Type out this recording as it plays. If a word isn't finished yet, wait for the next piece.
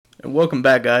And welcome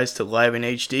back, guys, to Live in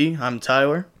HD. I'm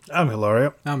Tyler. I'm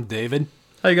Hilario. I'm David.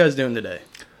 How you guys doing today?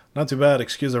 Not too bad.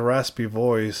 Excuse the raspy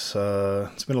voice.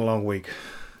 It's been a long week.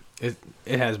 It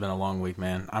has been a long week,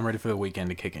 man. I'm ready for the weekend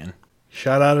to kick in.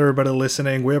 Shout out to everybody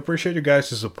listening. We appreciate you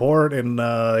guys' support. And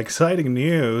exciting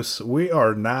news, we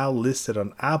are now listed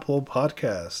on Apple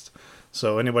Podcast.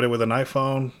 So anybody with an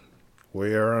iPhone,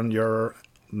 we are on your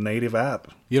native app.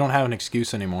 You don't have an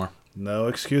excuse anymore. No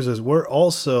excuses. We're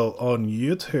also on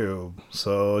YouTube.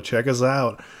 So check us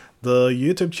out. The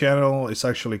YouTube channel is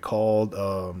actually called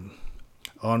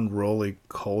Unruly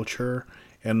Culture.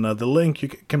 And the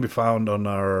link can be found on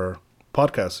our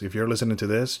podcast. If you're listening to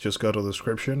this, just go to the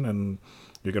description and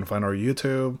you can find our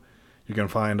YouTube. You can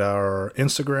find our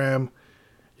Instagram.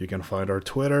 You can find our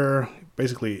Twitter.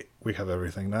 Basically, we have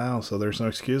everything now, so there's no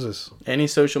excuses. Any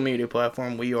social media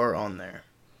platform, we are on there.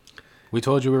 We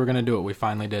told you we were going to do it. We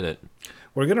finally did it.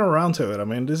 We're getting around to it. I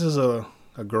mean, this is a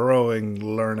growing,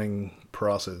 learning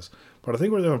process. But I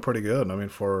think we're doing pretty good. I mean,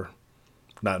 for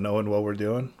not knowing what we're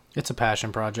doing. It's a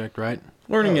passion project, right?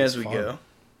 Learning Oh, as it's we fun. go.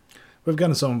 We've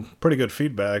gotten some pretty good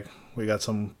feedback. We got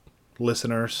some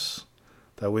listeners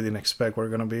that we didn't expect were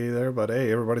going to be there. But hey,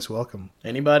 everybody's welcome.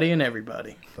 Anybody and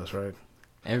everybody. That's right.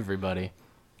 Everybody.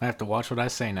 I have to watch what I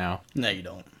say now. No, you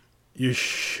don't. You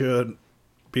should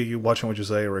be watching what you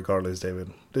say regardless, David.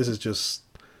 This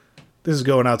is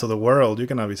going out to the world. You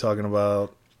cannot be talking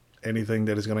about anything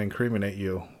that is going to incriminate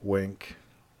you. Wink.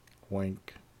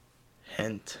 Wink.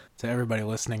 Hint. To everybody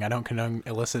listening, I don't condone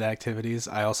illicit activities.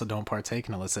 I also don't partake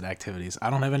in illicit activities. I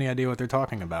don't have any idea what they're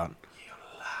talking about.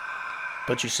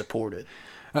 But you support it.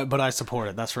 But I support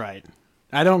it. That's right.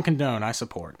 I don't condone. I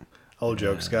support. All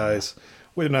jokes, guys.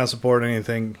 We do not support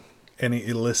any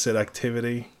illicit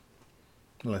activity.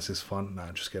 Unless it's fun.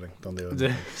 Nah, just kidding. Don't do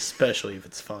it. Especially if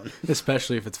it's fun.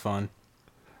 Especially if it's fun.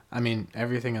 I mean,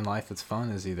 everything in life that's fun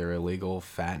is either illegal,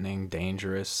 fattening,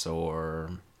 dangerous,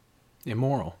 or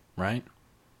immoral, right?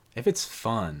 If it's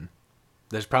fun,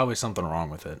 there's probably something wrong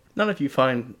with it. Not if you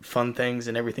find fun things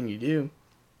in everything you do.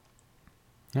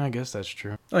 Yeah, I guess that's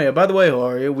true. Oh yeah, by the way,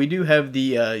 Hilario, we do have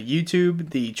the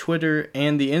YouTube, the Twitter,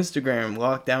 and the Instagram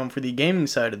locked down for the gaming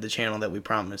side of the channel that we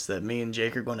promised that me and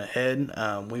Jake are going to head.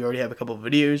 We already have a couple of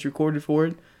videos recorded for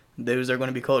it. Those are going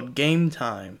to be called Game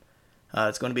Time.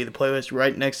 It's going to be the playlist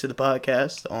right next to the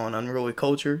podcast on Unruly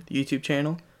Culture, the YouTube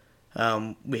channel.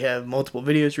 We have multiple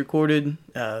videos recorded.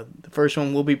 The first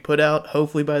one will be put out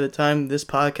hopefully by the time this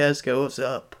podcast goes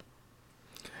up.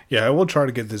 Yeah, I will try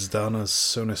to get this done as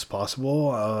soon as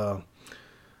possible. I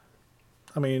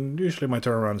mean, usually my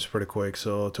turnaround is pretty quick.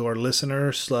 So to our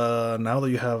listeners, now that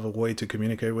you have a way to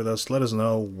communicate with us, let us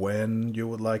know when you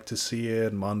would like to see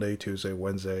it, Monday, Tuesday,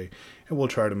 Wednesday, and we'll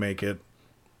try to make it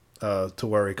to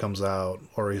where it comes out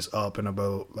or is up and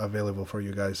available for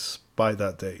you guys by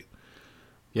that date.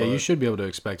 Yeah, you should be able to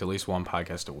expect at least one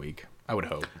podcast a week. I would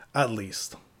hope. At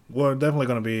least. We're definitely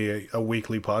going to be a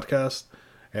weekly podcast.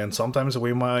 And sometimes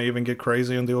we might even get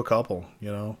crazy and do a couple,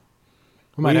 you know.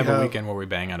 We might have a weekend where we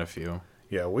bang out a few.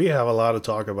 Yeah, we have a lot to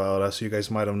talk about. As you guys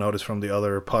might have noticed from the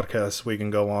other podcasts, we can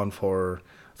go on for,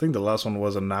 I think the last one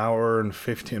was an hour and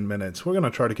 15 minutes. We're going to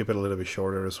try to keep it a little bit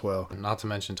shorter as well. Not to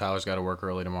mention Tyler's got to work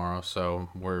early tomorrow, so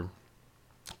we're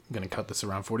going to cut this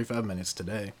around 45 minutes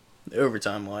today. The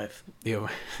overtime life. The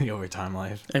overtime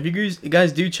life. If you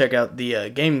guys do check out the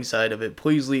gaming side of it,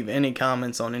 please leave any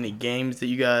comments on any games that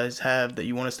you guys have that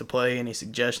you want us to play, any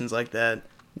suggestions like that.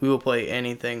 We will play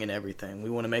anything and everything. We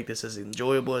want to make this as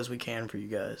enjoyable as we can for you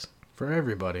guys. For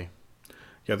everybody.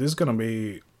 Yeah, this is going to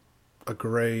be a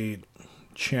great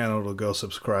channel to go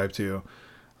subscribe to.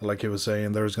 Like you were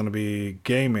saying, there's going to be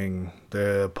gaming.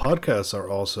 The podcasts are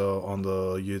also on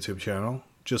the YouTube channel.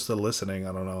 Just the listening,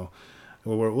 I don't know.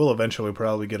 We'll eventually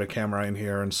probably get a camera in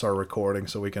here and start recording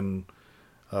so we can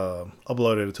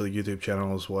upload it to the YouTube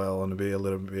channel as well and be a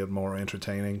little bit more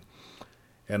entertaining.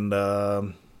 And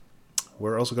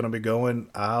we're also going to be going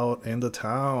out in the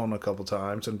town a couple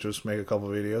times and just make a couple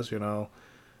videos, you know.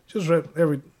 Just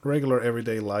regular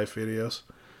everyday life videos.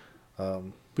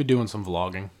 We're doing some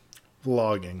vlogging.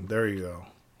 Vlogging, there you go.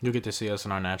 You'll get to see us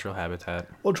in our natural habitat.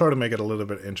 We'll try to make it a little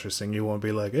bit interesting. You won't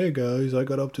be like, hey guys, I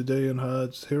got up today and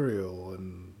had cereal.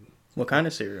 And What kind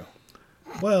of cereal?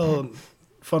 well,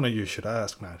 funny you should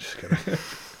ask. Nah, just kidding.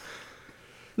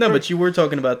 No, but you were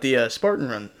talking about the Spartan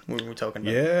run we were talking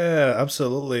about. Yeah,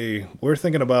 absolutely. We're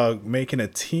thinking about making a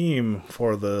team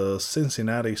for the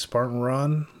Cincinnati Spartan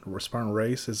Run. Or Spartan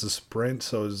Race is a sprint,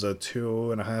 so it's a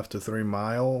 2.5 to 3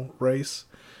 mile race.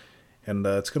 And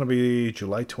it's going to be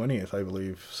July 20th, I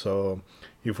believe. So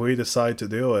if we decide to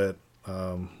do it,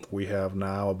 we have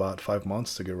now about 5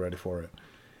 months to get ready for it.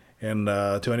 And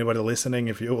to anybody listening,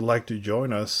 if you would like to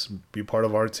join us, be part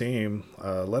of our team,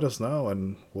 let us know,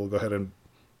 and we'll go ahead and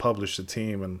publish the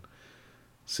team and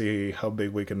see how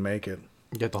big we can make it.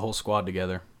 Get the whole squad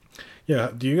together.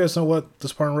 Yeah, do you guys know what the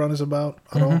Spartan Run is about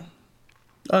at all?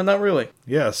 Not really.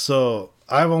 Yeah, so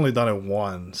I've only done it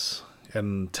once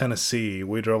in Tennessee.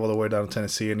 We drove all the way down to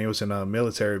Tennessee, and it was in a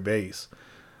military base.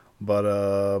 But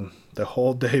the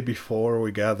whole day before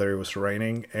we got there, it was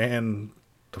raining, and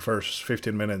the first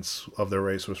 15 minutes of the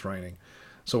race was raining.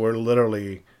 So we're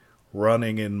literally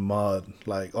running in mud,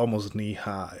 like almost knee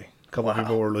high. A couple of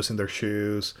people were losing their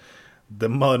shoes. The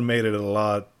mud made it a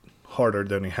lot harder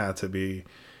than it had to be.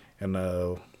 And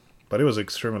but it was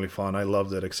extremely fun. I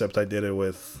loved it, except I did it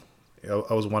with,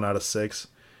 I was 1 out of 6,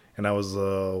 and I was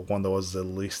the one that was the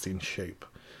least in shape.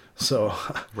 So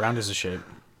Round is a shape.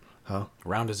 Huh?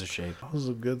 Round is a shape. I was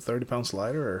a good 30 pounds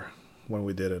lighter when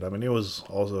we did it. I mean, it was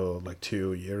also like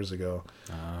 2 years ago.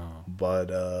 Oh. But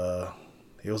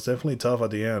it was definitely tough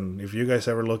at the end. If you guys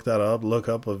ever look that up, look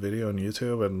up a video on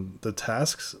YouTube, and the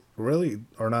tasks really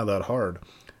are not that hard.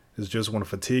 It's just when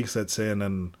fatigue sets in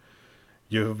and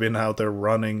you've been out there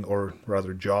running, or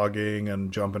rather jogging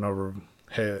and jumping over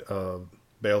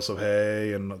bales of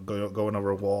hay and going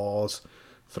over walls,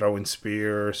 throwing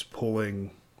spears,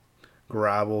 pulling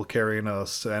gravel, carrying a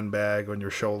sandbag on your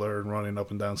shoulder and running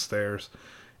up and down stairs.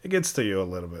 It gets to you a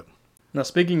little bit. Now,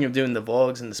 speaking of doing the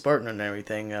vlogs and the Spartan and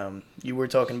everything, you were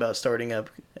talking about starting up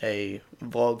a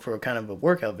vlog for kind of a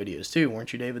workout videos too,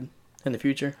 weren't you, David, in the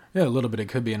future? Yeah, a little bit. It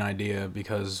could be an idea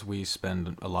because we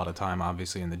spend a lot of time,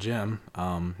 obviously, in the gym.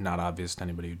 Not obvious to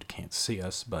anybody who can't see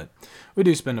us, but we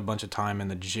do spend a bunch of time in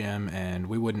the gym, and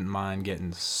we wouldn't mind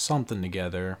getting something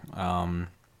together.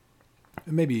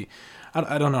 Maybe,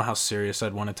 I don't know how serious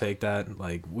I'd want to take that.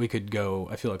 Like, we could go,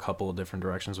 I feel, a couple of different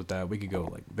directions with that. We could go,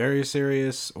 like, very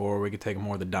serious, or we could take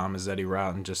more the Dom Mazzetti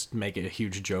route and just make it a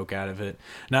huge joke out of it.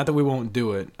 Not that we won't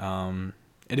do it.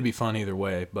 It'd be fun either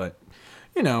way, but,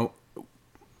 you know,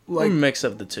 Like a mix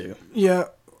of the two. yeah,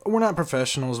 we're not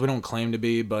professionals. We don't claim to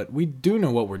be, but we do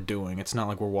know what we're doing. It's not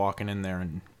like we're walking in there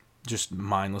and just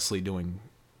mindlessly doing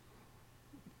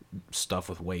stuff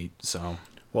with weight, so...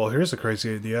 Well, here's a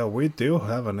crazy idea. We do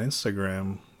have an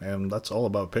Instagram, and that's all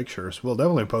about pictures. We'll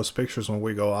definitely post pictures when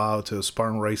we go out to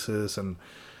Spartan races and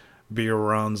beer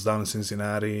runs down in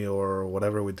Cincinnati or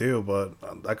whatever we do,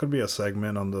 but that could be a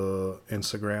segment on the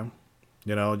Instagram.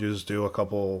 You know, just do a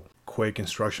couple quick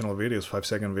instructional videos,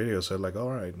 5-second videos. So like,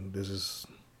 all right, this is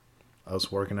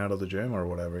us working out of the gym or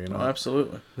whatever, you know? Oh,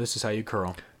 absolutely. This is how you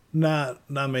curl. Not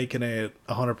making it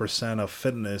 100% a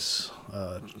fitness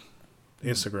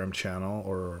Instagram channel,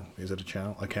 or is it a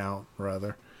channel? Account,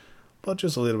 rather. But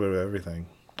just a little bit of everything.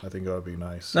 I think that would be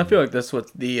nice. And I feel like that's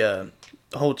what the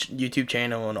whole YouTube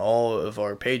channel and all of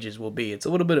our pages will be. It's a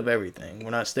little bit of everything. We're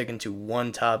not sticking to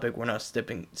one topic. We're not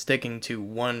sticking to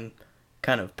one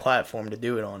kind of platform to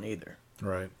do it on either.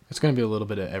 Right. It's going to be a little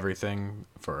bit of everything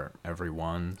for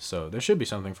everyone, so there should be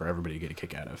something for everybody to get a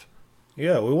kick out of.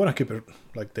 Yeah, we want to keep it,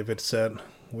 like David said,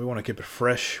 we want to keep it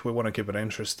fresh. We want to keep it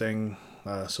interesting.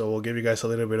 So we'll give you guys a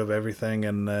little bit of everything,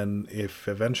 and then if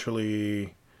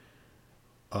eventually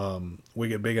we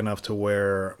get big enough to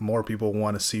where more people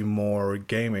want to see more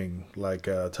gaming, like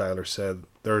Tyler said,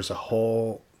 there's a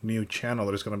whole new channel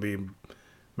that is going to be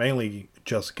mainly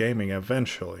just gaming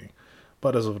eventually.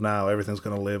 But as of now, everything's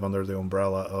going to live under the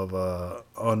umbrella of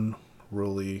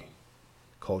unruly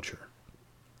culture.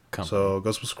 Company. So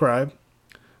go subscribe.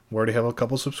 We already have a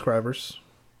couple subscribers.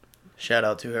 Shout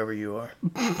out to whoever you are.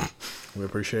 We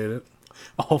appreciate it.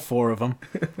 All 4 of them.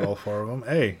 All 4 of them.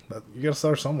 Hey, you got to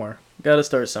start somewhere. Got to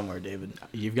start somewhere, David.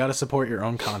 You've got to support your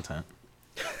own content.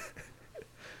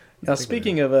 Now,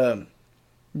 speaking of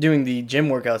doing the gym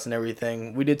workouts and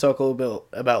everything, we did talk a little bit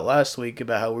about last week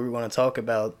about how we were going to talk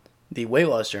about the weight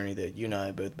loss journey that you and I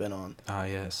have both been on. Ah,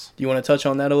 yes. Do you want to touch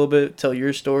on that a little bit? Tell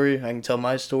your story. I can tell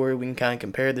my story. We can kind of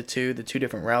compare the two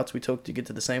different routes we took to get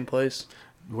to the same place.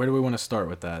 Where do we want to start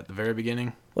with that? The very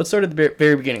beginning? Let's start at the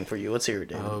very beginning for you. Let's hear it,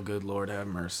 David. Oh, good Lord, have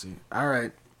mercy. All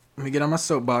right. Let me get on my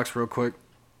soapbox real quick.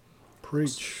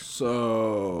 Preach.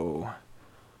 So,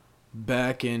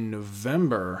 back in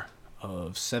November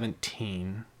of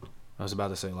 17, I was about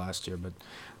to say last year, but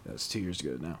that's 2 years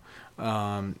ago now.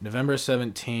 November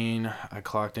 17, I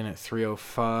clocked in at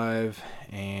 3:05,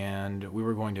 and we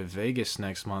were going to Vegas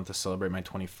next month to celebrate my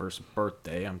 21st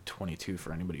birthday. I'm 22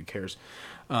 for anybody who cares.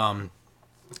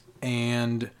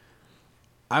 And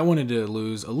I wanted to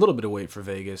lose a little bit of weight for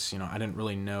Vegas. You know, I didn't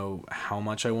really know how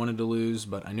much I wanted to lose,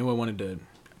 but I knew I wanted to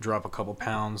drop a couple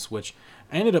pounds, which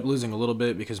I ended up losing a little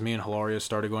bit because me and Hilario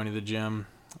started going to the gym.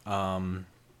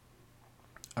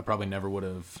 I probably never would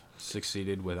have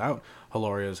succeeded without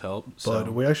Hilaria's help. But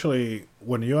So. we actually,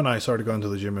 when you and I started going to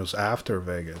the gym, it was after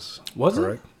Vegas. Was it?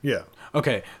 correct? Yeah.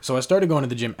 Okay, so I started going to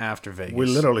the gym after Vegas. We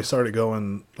literally started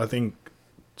going, I think,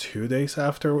 2 days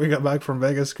after we got back from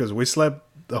Vegas because we slept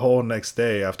the whole next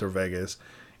day after Vegas.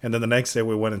 And then the next day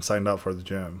we went and signed up for the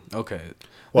gym. Okay.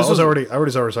 Well, This I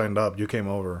already signed up. You came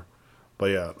over.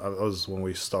 But yeah, that was when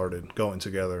we started going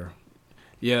together.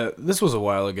 Yeah, this was a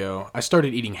while ago. I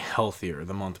started eating healthier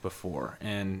the month before,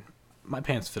 and my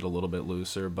pants fit a little bit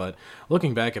looser, but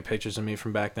looking back at pictures of me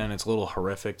from back then, it's a little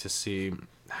horrific to see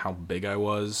how big I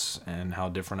was and how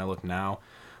different I look now.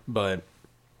 But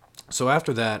so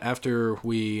after that, after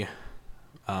we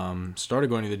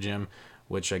started going to the gym,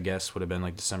 which I guess would have been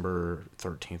like December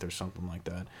 13th or something like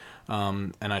that,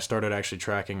 and I started actually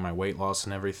tracking my weight loss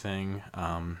and everything.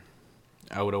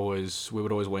 We would always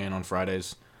weigh in on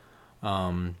Fridays.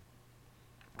 And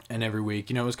every week,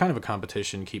 it was kind of a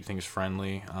competition, keep things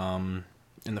friendly.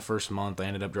 In the first month, I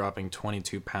ended up dropping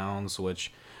 22 pounds,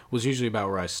 which was usually about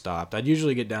where I stopped. I'd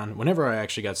usually get down, whenever I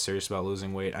actually got serious about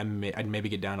losing weight, I'd maybe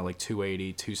get down to like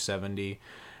 280, 270,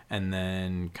 and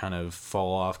then kind of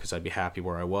fall off because I'd be happy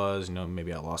where I was.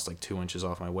 Maybe I lost like 2 inches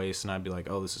off my waist, and I'd be like,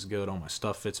 oh, this is good, all my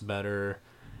stuff fits better,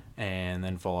 and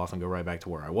then fall off and go right back to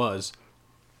where I was.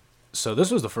 So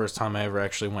this was the first time I ever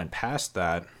actually went past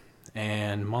that.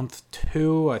 And month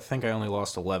 2, I think I only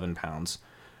lost 11 pounds.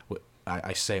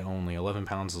 I say only. 11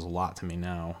 pounds is a lot to me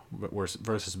now.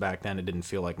 Versus back then, it didn't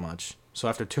feel like much. So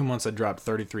after 2 months, I dropped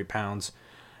 33 pounds.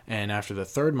 And after the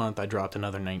third month, I dropped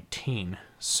another 19.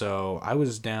 So I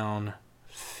was down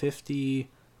 52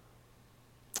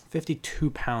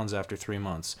 pounds after 3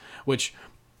 months. Which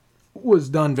was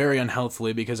done very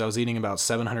unhealthily because I was eating about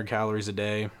 700 calories a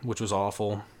day, which was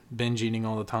awful. Binge eating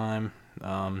all the time.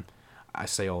 I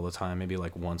say all the time, maybe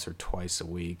like once or twice a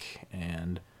week.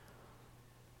 And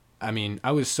I mean,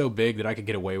 I was so big that I could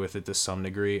get away with it to some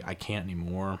degree. I can't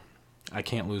anymore. I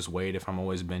can't lose weight if I'm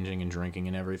always binging and drinking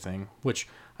and everything, which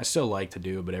I still like to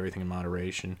do, but everything in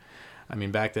moderation. I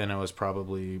mean, back then I was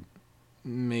probably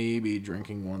maybe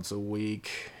drinking once a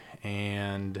week,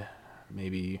 and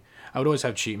maybe I would always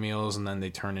have cheat meals and then they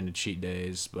turn into cheat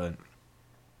days. But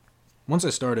once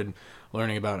I started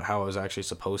learning about how I was actually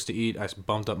supposed to eat, I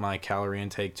bumped up my calorie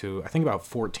intake to, I think, about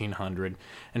 1,400.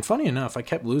 And funny enough, I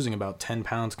kept losing about 10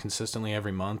 pounds consistently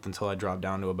every month until I dropped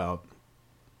down to about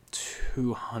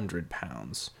 200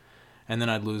 pounds. And then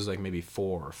I'd lose like maybe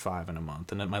 4 or 5 in a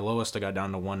month. And at my lowest, I got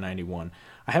down to 191.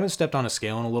 I haven't stepped on a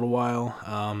scale in a little while.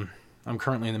 I'm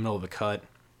currently in the middle of a cut.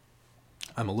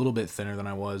 I'm a little bit thinner than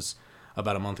I was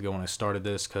about a month ago when I started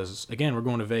this because, again, we're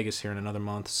going to Vegas here in another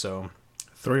month, so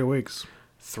 3 weeks.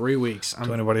 3 weeks.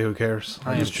 To anybody who cares,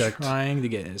 I am trying to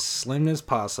get as slim as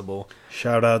possible.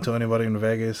 Shout out to anybody in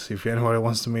Vegas. If anybody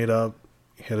wants to meet up,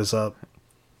 hit us up.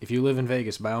 If you live in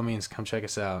Vegas, by all means, come check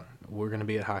us out. We're going to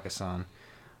be at Hakkasan.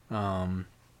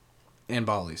 And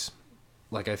Bally's,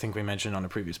 like I think we mentioned on a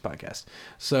previous podcast.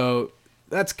 So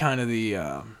that's kind of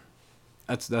the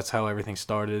that's how everything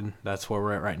started. That's where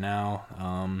we're at right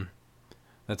now.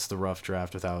 That's the rough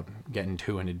draft without getting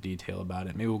too into detail about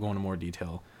it. Maybe we'll go into more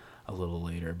detail a little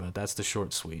later, but that's the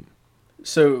short sweet.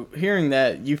 So hearing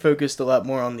that, you focused a lot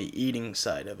more on the eating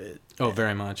side of it. Oh,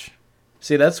 very much.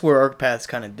 See, that's where our paths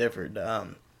kind of differed.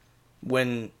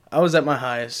 When I was at my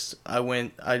highest,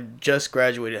 I just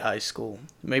graduated high school,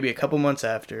 maybe a couple months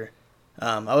after.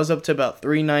 I was up to about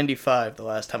 395 the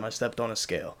last time I stepped on a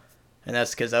scale. And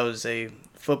that's because I was a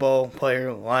football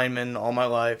player, lineman all my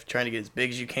life, trying to get as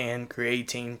big as you can,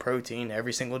 creatine, protein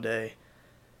every single day.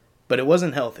 But it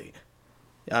wasn't healthy.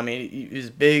 I mean, he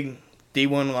was big,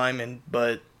 D1 lineman,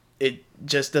 but it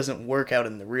just doesn't work out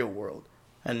in the real world.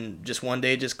 And just one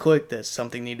day it just clicked that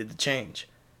something needed to change.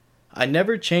 I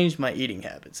never changed my eating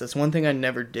habits. That's one thing I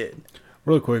never did.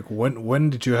 Real quick, when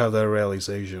did you have that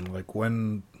realization? Like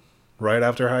when, right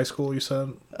after high school, you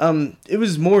said? It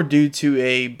was more due to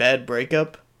a bad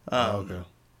breakup. Okay.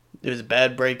 It was a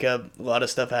bad breakup. A lot of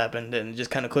stuff happened, and it just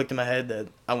kind of clicked in my head that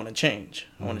I want to change.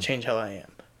 I want to change how I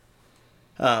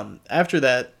am. After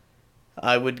that,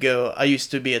 I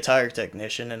used to be a tire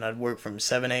technician, and I'd work from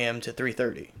 7 a.m. to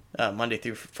 3:30, Monday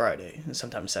through Friday, and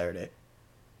sometimes Saturday.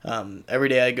 Every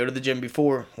day I go to the gym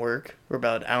before work for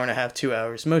about an hour and a half, 2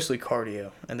 hours, mostly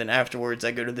cardio. And then afterwards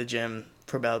I go to the gym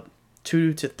for about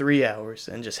 2 to 3 hours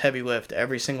and just heavy lift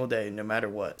every single day, no matter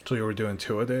what. So you were doing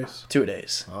 2-a-days?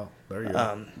 2-a-days. Oh, there you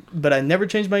go. But I never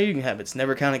changed my eating habits,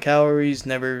 never counted calories,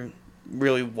 never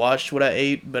really watched what I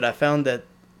ate. But I found that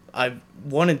I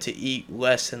wanted to eat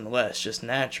less and less just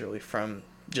naturally from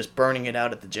just burning it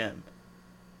out at the gym.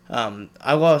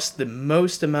 I lost the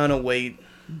most amount of weight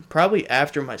probably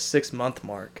after my 6 month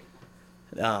mark.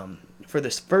 For the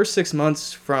first 6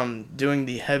 months from doing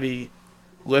the heavy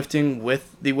lifting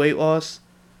with the weight loss,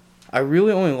 I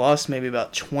really only lost maybe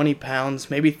about 20 pounds,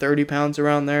 maybe 30 pounds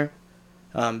around there.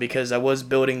 Because I was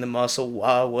building the muscle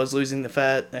while I was losing the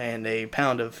fat, and a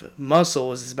pound of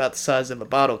muscle is about the size of a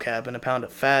bottle cap, and a pound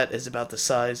of fat is about the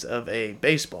size of a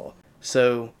baseball.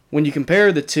 So when you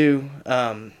compare the two,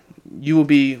 you will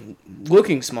be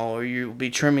looking smaller, you will be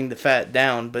trimming the fat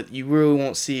down, but you really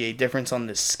won't see a difference on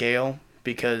the scale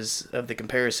because of the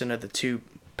comparison of the 2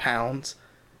 pounds.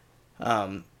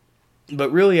 But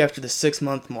really after the 6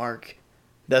 month mark,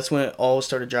 that's when it all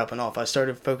started dropping off. I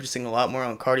started focusing a lot more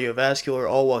on cardiovascular,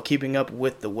 all while keeping up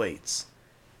with the weights.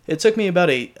 It took me about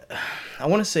I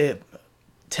want to say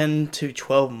 10 to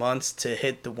 12 months to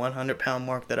hit the 100 pound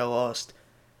mark that I lost.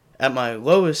 At my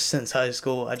lowest since high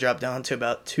school, I dropped down to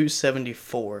about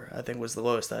 274, I think was the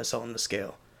lowest that I saw on the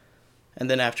scale. And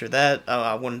then after that,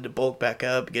 I wanted to bulk back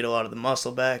up, get a lot of the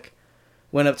muscle back.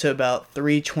 Went up to about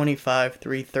 325,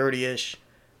 330-ish.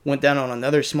 Went down on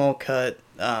another small cut,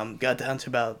 got down to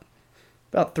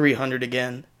about 300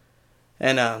 again.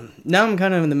 And now I'm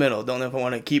kind of in the middle. Don't know if I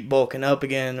want to keep bulking up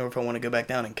again or if I want to go back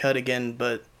down and cut again.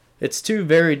 But it's two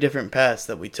very different paths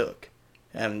that we took.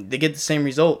 And they get the same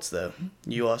results, though.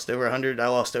 You lost over 100, I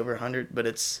lost over 100. But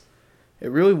it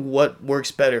really what works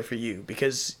better for you.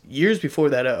 Because years before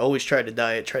that, I always tried to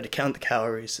diet, tried to count the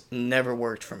calories. Never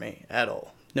worked for me at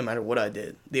all, no matter what I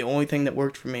did. The only thing that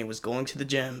worked for me was going to the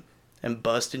gym and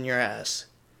busting your ass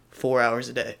 4 hours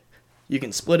a day. You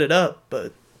can split it up,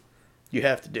 but you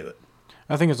have to do it.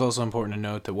 I think it's also important to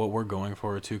note that what we're going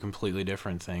for are two completely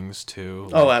different things, too.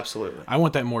 Oh, absolutely. I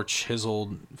want that more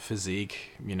chiseled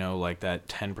physique, like that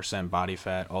 10% body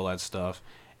fat, all that stuff.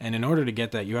 And in order to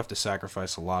get that, you have to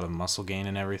sacrifice a lot of muscle gain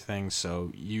and everything.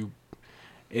 So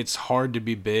it's hard to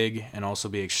be big and also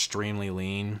be extremely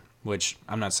lean, which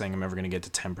I'm not saying I'm ever going to get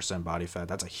to 10% body fat.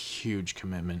 That's a huge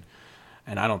commitment.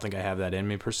 And I don't think I have that in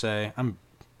me per se.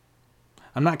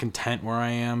 I'm not content where I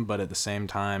am, but at the same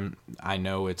time, I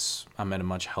know I'm at a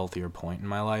much healthier point in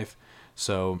my life.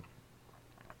 So,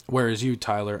 whereas you,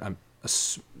 Tyler,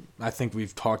 I think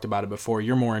we've talked about it before.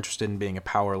 You're more interested in being a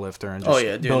power lifter and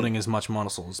just building as much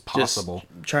muscle as possible.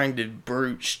 Just trying to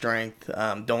brute strength.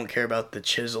 Don't care about the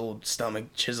chiseled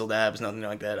stomach, chiseled abs, nothing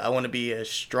like that. I want to be as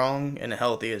strong and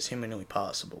healthy as humanly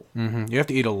possible. Mm-hmm. You have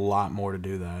to eat a lot more to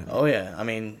do that. Oh, yeah. I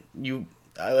mean,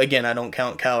 again, I don't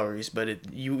count calories,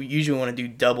 but you usually want to do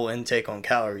double intake on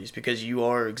calories because you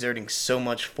are exerting so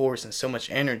much force and so much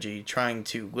energy trying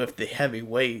to lift the heavy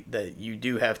weight that you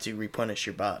do have to replenish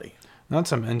your body. Not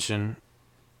to mention,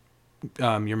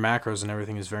 your macros and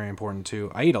everything is very important too.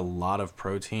 I eat a lot of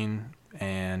protein,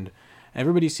 and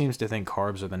everybody seems to think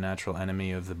carbs are the natural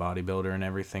enemy of the bodybuilder and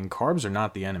everything. Carbs are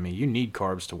not the enemy. You need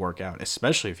carbs to work out,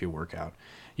 especially if you work out.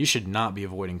 You should not be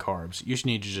avoiding carbs. You should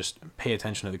need to just pay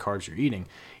attention to the carbs you're eating.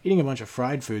 Eating a bunch of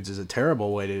fried foods is a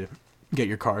terrible way to get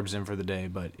your carbs in for the day,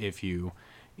 but if you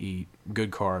eat good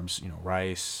carbs,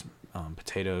 rice,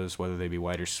 potatoes, whether they be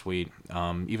white or sweet,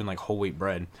 even like whole wheat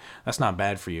bread, that's not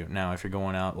bad for you. Now, if you're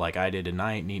going out like I did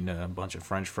tonight and eating a bunch of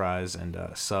French fries and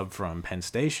a sub from Penn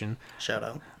Station, shout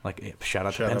out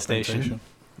to Penn Station.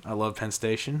 I love Penn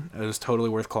Station. It was totally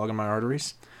worth clogging my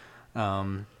arteries.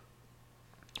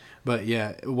 But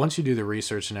yeah, once you do the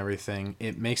research and everything,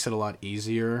 it makes it a lot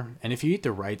easier. And if you eat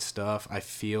the right stuff, I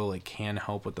feel it can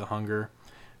help with the hunger,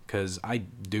 because I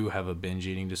do have a binge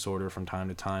eating disorder from time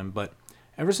to time. But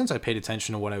ever since I paid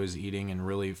attention to what I was eating and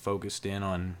really focused in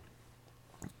on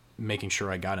making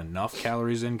sure I got enough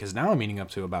calories in, because now I'm eating up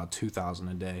to about 2,000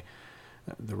 a day,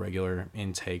 the regular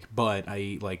intake, but I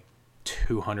eat like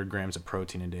 200 grams of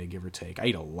protein a day, give or take. I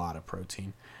eat a lot of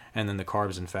protein. And then the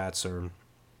carbs and fats are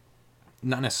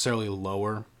not necessarily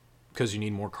lower because you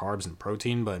need more carbs and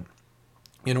protein, but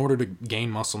in order to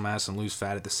gain muscle mass and lose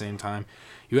fat at the same time,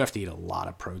 you have to eat a lot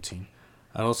of protein.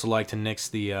 I'd also like to nix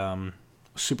the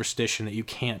superstition that you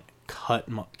can't cut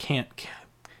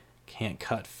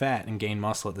fat and gain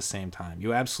muscle at the same time.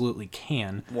 You absolutely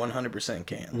can. 100%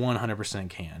 can. 100%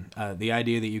 can. The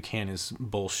idea that you can is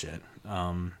bullshit.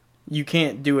 You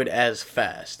can't do it as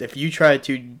fast. If you try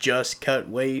to just cut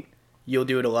weight, you'll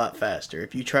do it a lot faster.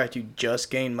 If you try to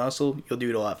just gain muscle, you'll do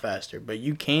it a lot faster. But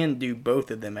you can do both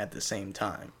of them at the same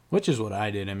time. Which is what I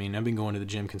did. I mean, I've been going to the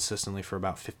gym consistently for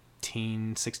about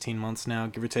 16 months now,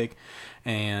 give or take.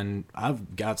 And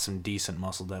I've got some decent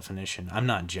muscle definition. I'm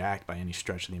not jacked by any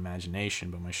stretch of the imagination,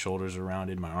 but my shoulders are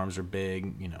rounded, my arms are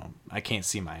big. I can't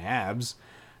see my abs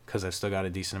because I've still got a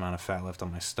decent amount of fat left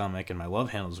on my stomach, and my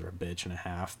love handles are a bitch and a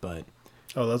half. But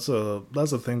that's a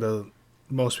thing that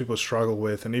most people struggle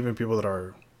with, and even people that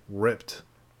are ripped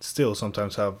still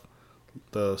sometimes have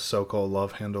the so-called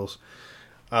love handles.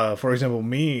 For example,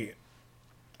 me,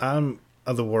 I'm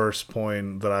at the worst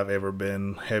point that I've ever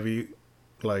been heavy,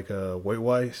 like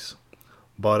weight-wise.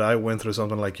 But I went through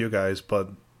something like you guys. But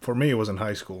for me, it was in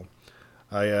high school.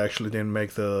 I actually didn't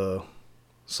make the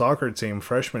soccer team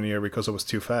freshman year because I was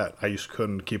too fat. I just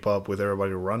couldn't keep up with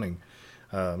everybody running.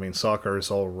 I mean, soccer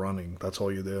is all running. That's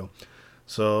all you do.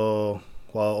 So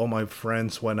while all my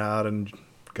friends went out and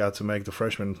got to make the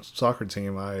freshman soccer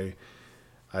team, I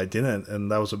didn't,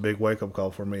 and that was a big wake up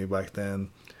call for me back then.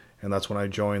 And that's when I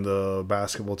joined the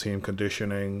basketball team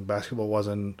conditioning. Basketball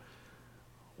wasn't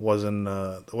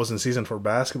season for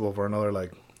basketball for another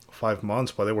like 5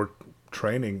 months, but they were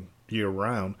training year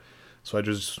round. So I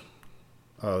just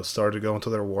started going to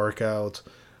their workout,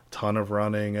 ton of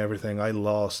running, everything. I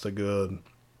lost a good,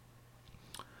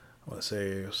 I want to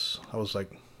say, I was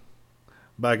like,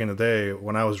 back in the day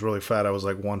when I was really fat, I was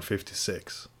like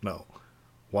 156. No,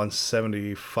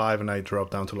 175, and I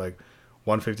dropped down to like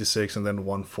 156 and then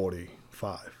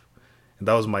 145. And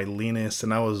that was my leanest,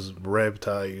 and I was ripped.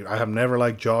 I have never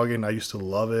liked jogging. I used to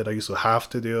love it. I used to have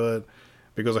to do it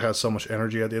because I had so much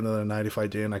energy at the end of the night. If I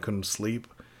didn't, I couldn't sleep.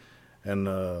 And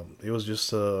it was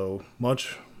just a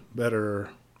much better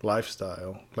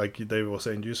lifestyle. Like David was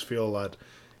saying, you just feel a lot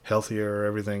healthier.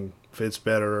 Everything fits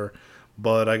better.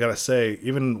 But I gotta say,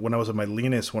 even when I was at my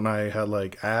leanest, when I had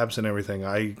like abs and everything,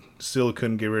 I still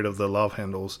couldn't get rid of the love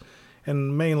handles.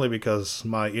 And mainly because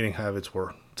my eating habits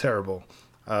were terrible.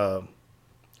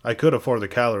 I could afford the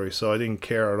calories, so I didn't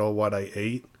care at all what I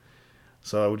ate.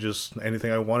 So I would just,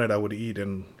 anything I wanted, I would eat,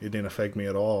 and it didn't affect me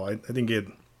at all. I didn't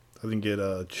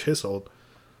get chiseled,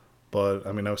 but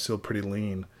I mean, I was still pretty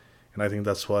lean. And I think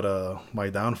that's what my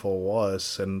downfall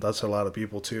was. And that's a lot of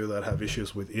people too that have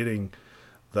issues with eating,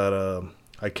 that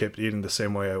I kept eating the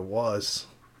same way I was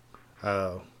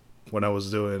when I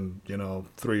was doing,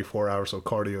 3-4 hours of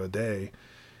cardio a day.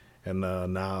 And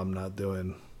now I'm not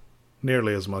doing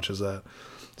nearly as much as that.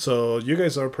 So you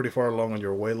guys are pretty far along on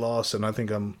your weight loss. And I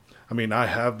think I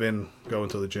have been going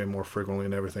to the gym more frequently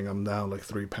and everything. I'm down like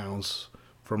 3 pounds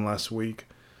from last week.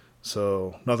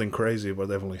 So nothing crazy, but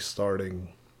definitely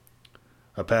starting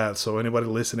a path. So anybody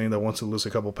listening that wants to lose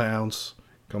a couple pounds,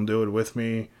 come do it with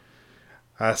me.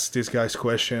 Ask these guys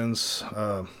questions.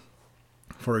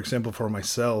 For example, for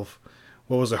myself,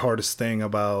 what was the hardest thing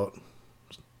about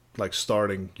like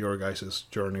starting your guys'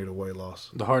 journey to weight loss?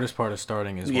 The hardest part of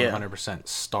starting is 100%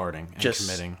 starting and just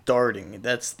committing. Starting.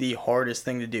 That's the hardest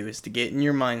thing to do, is to get in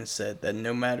your mindset that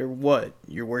no matter what,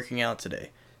 you're working out today.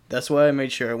 That's why I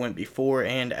made sure I went before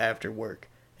and after work.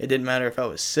 It didn't matter if I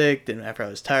was sick, didn't matter if I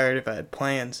was tired, if I had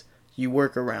plans. You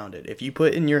work around it. If you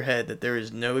put in your head that there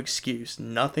is no excuse,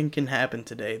 nothing can happen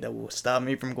today that will stop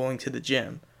me from going to the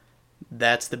gym,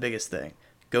 that's the biggest thing.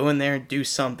 Go in there and do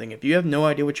something. If you have no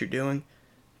idea what you're doing,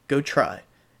 go try.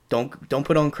 Don't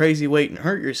put on crazy weight and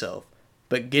hurt yourself.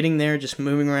 But getting there, just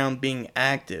moving around, being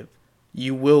active,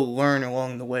 you will learn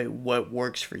along the way what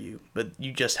works for you. But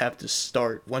you just have to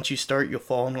start. Once you start, you'll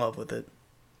fall in love with it.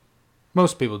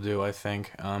 Most people do, I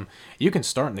think. You can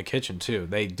start in the kitchen, too.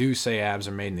 They do say abs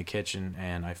are made in the kitchen,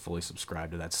 and I fully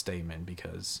subscribe to that statement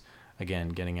because, again,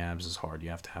 getting abs is hard. You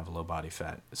have to have low body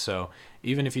fat. So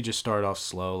even if you just start off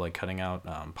slow, like cutting out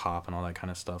pop and all that kind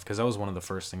of stuff, because that was one of the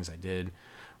first things I did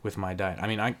with my diet. I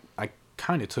mean, I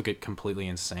kind of took it completely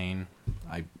insane.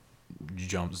 I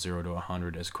jumped 0 to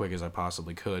 100 as quick as I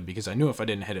possibly could because I knew if I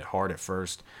didn't hit it hard at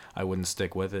first, I wouldn't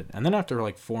stick with it. And then after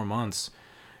like 4 months,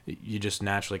 you just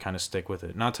naturally kind of stick with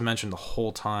it. Not to mention the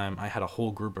whole time, I had a whole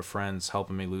group of friends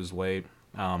helping me lose weight.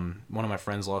 One of my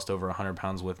friends lost over 100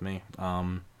 pounds with me.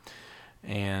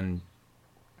 And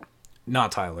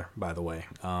not Tyler, by the way.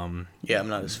 Yeah, I'm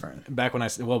not his friend. Back when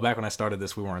I started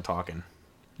this, we weren't talking.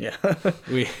 Yeah.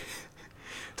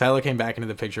 Tyler came back into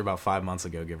the picture about 5 months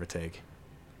ago, give or take.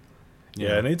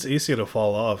 Yeah, and it's easy to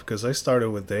fall off because I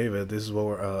started with David. This is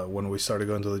when we started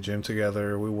going to the gym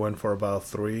together. We went for about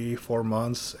 3-4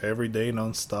 months, every day,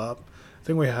 nonstop. I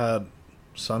think we had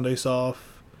Sundays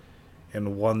off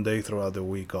and 1 day throughout the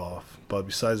week off. But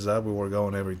besides that, we were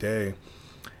going every day.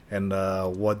 And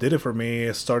what did it for me,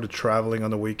 I started traveling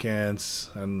on the weekends.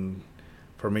 And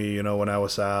for me, when I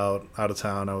was out of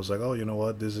town, I was like, oh, you know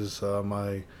what? This is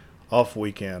my off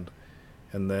weekend.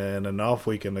 And then an off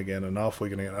weekend again,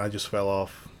 I just fell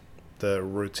off the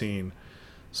routine.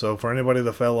 So for anybody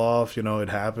that fell off, it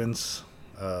happens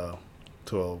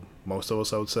to most of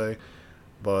us, I would say.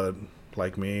 But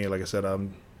like me, like I said, I've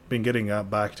been getting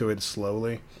back to it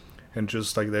slowly. And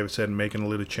just like David said, making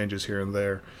little changes here and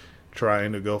there.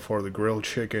 Trying to go for the grilled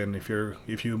chicken. If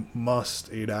you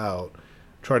must eat out,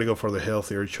 try to go for the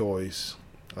healthier choice.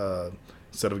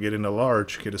 Instead of getting a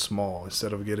large, get a small.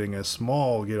 Instead of getting a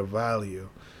small, get a value.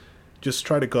 Just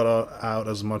try to cut out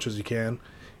as much as you can.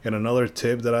 And another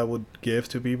tip that I would give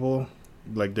to people,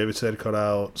 like David said, cut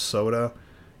out soda,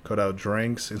 cut out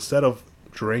drinks. Instead of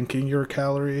drinking your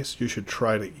calories, you should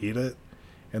try to eat it.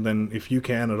 And then if you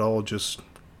can at all, just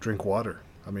drink water.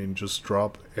 I mean, just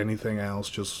drop anything else,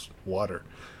 just water.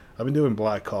 I've been doing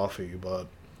black coffee, but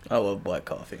I love black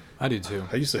coffee. I do too.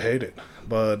 I used to hate it.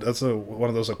 But that's one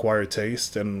of those acquired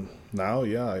tastes, and now,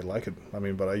 yeah, I like it. I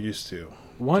mean, but I used to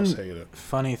One just hate it.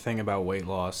 funny thing about weight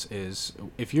loss is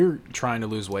if you're trying to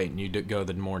lose weight and you go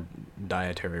the more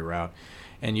dietary route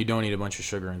and you don't eat a bunch of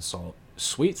sugar and salt,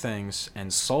 sweet things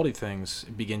and salty things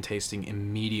begin tasting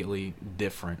immediately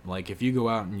different. Like if you go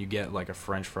out and you get like a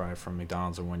French fry from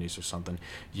McDonald's or Wendy's or something,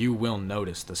 you will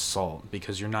notice the salt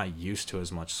because you're not used to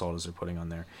as much salt as they're putting on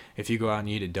there. If you go out and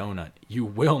eat a donut, you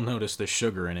will notice the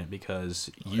sugar in it because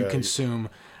you consume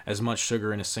as much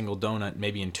sugar in a single donut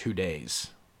maybe in 2 days.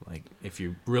 Like, if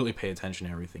you really pay attention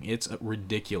to everything, it's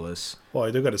ridiculous. Well, I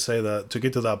do got to say that to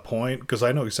get to that point, because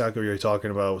I know exactly what you're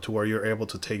talking about, to where you're able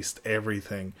to taste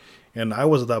everything. And I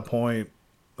was at that point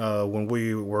when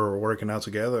we were working out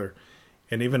together,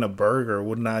 and even a burger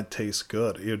would not taste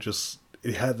good.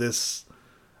 It had this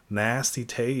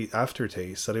nasty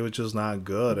aftertaste that it was just not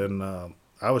good. And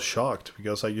I was shocked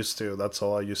because that's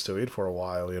all I used to eat for a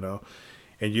while, you know.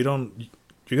 And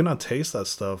you're gonna taste that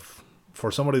stuff. For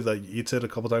somebody that eats it a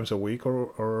couple times a week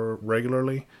or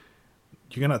regularly,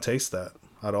 you're gonna taste that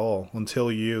at all until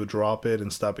you drop it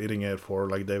and stop eating it for,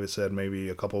 like David said, maybe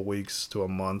a couple weeks to a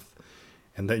month,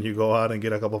 and then you go out and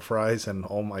get a couple fries and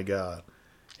oh my god,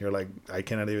 you're like, I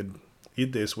cannot even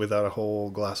eat this without a whole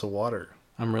glass of water.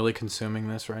 I'm really consuming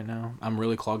this right now. I'm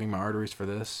really clogging my arteries for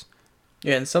this.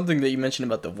 Yeah, and something that you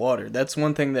mentioned about the water, that's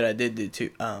one thing that I did do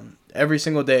too. Every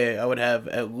single day I would have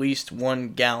at least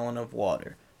 1 gallon of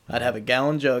water. I'd have a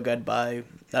gallon jug. I'd buy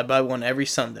one every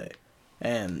Sunday,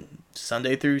 and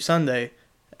Sunday through Sunday,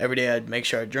 every day I'd make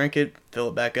sure I drink it, fill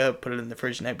it back up, put it in the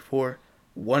fridge the night before.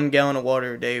 1 gallon of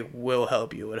water a day will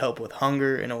help you. It will help with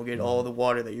hunger, and it will get all the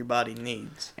water that your body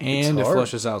needs. And it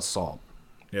flushes out salt.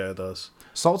 Yeah, it does.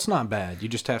 Salt's not bad. You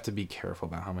just have to be careful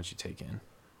about how much you take in.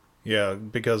 Yeah,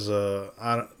 because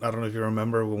I don't know if you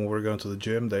remember when we were going to the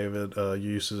gym, David,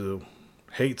 you used to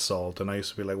hate salt, and I used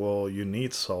to be like, well, you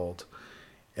need salt.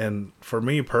 And for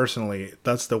me personally,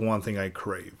 that's the one thing I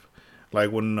crave.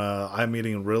 Like when I'm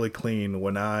eating really clean,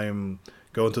 when I'm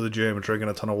going to the gym and drinking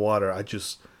a ton of water, I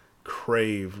just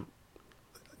crave,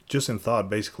 just in thought,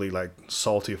 basically like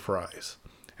salty fries.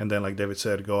 And then, like David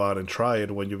said, go out and try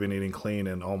it when you've been eating clean,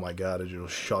 and oh my god, it'll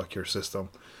shock your system.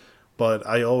 But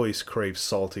I always crave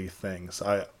salty things.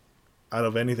 Out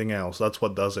of anything else, that's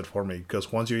what does it for me.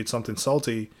 Because once you eat something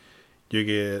salty, you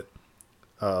get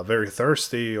very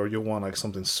thirsty, or you want like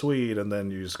something sweet, and then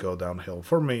you just go downhill.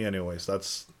 For me, anyways,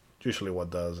 that's usually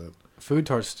what does it. Food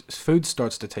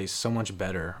starts to taste so much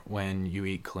better when you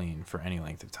eat clean for any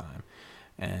length of time.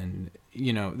 And,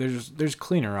 you know, there's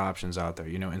cleaner options out there.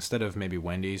 You know, instead of maybe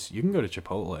Wendy's, you can go to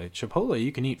Chipotle. Chipotle,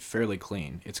 you can eat fairly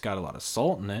clean. It's got a lot of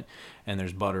salt in it, and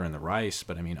there's butter in the rice.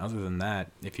 But, I mean, other than that,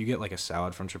 if you get like a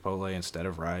salad from Chipotle instead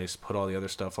of rice, put all the other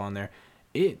stuff on there,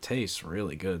 it tastes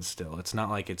really good still. It's not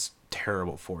like it's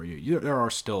terrible for you. There are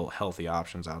still healthy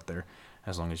options out there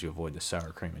as long as you avoid the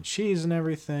sour cream and cheese and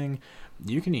everything.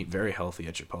 You can eat very healthy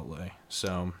at Chipotle.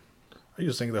 So I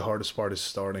just think the hardest part is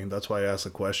starting. That's why I asked the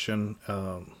question,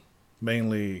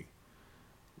 mainly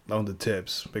on the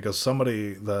tips, because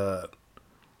somebody that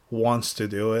wants to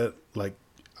do it, like,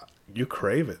 you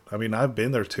crave it. I mean, I've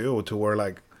been there too, to where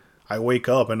like I wake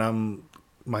up and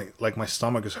my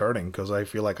stomach is hurting because I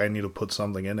feel like I need to put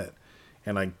something in it,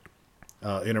 and like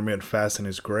intermittent fasting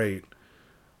is great,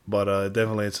 but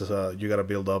definitely it's you got to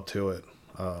build up to it.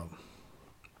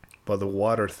 But the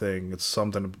water thing, it's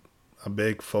something, a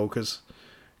big focus,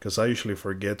 because I usually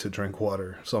forget to drink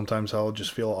water. Sometimes I'll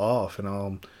just feel off,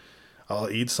 and I'll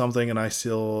eat something and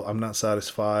I'm not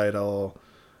satisfied. I'll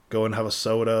go and have a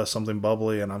soda, something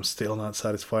bubbly, and I'm still not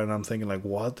satisfied. And I'm thinking like,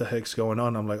 what the heck's going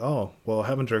on? I'm like, oh, well, I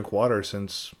haven't drank water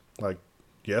since like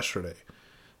yesterday.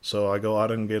 So I go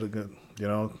out and get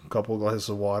a couple glasses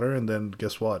of water, and then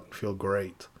guess what? Feel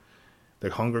great. The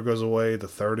hunger goes away. The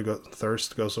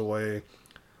thirst goes away.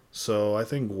 So I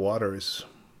think water is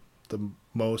the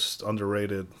most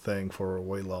underrated thing for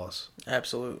weight loss.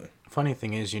 Absolutely. funny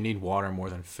thing is, you need water more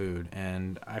than food,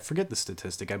 and I forget the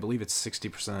statistic. I believe it's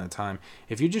 60% of the time.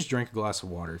 If you just drink a glass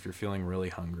of water, if you're feeling really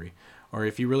hungry, or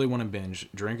if you really want to binge,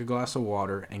 drink a glass of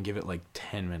water and give it like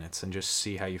 10 minutes and just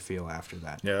see how you feel after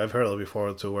that. Yeah, I've heard it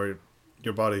before, to where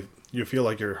your body, you feel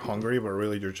like you're hungry, but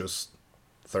really you're just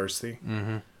thirsty.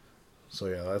 Mm-hmm. So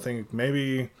yeah, I think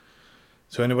maybe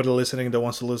to anybody listening that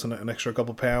wants to lose an extra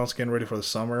couple pounds, getting ready for the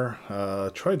summer,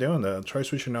 try doing that. Try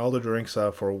switching all the drinks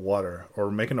out for water,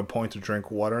 or making a point to drink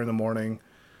water in the morning,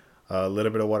 a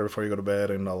little bit of water before you go to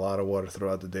bed, and a lot of water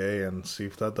throughout the day, and see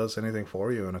if that does anything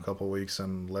for you in a couple of weeks,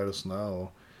 and let us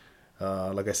know.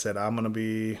 Like I said,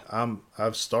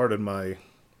 I've started my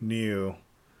new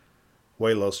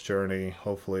weight loss journey.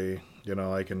 Hopefully,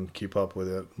 I can keep up with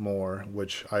it more,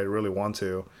 which I really want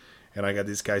to. And I got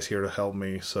these guys here to help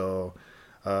me. So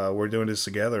we're doing this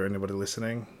together. Anybody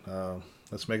listening?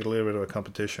 Let's make it a little bit of a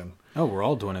competition. Oh, we're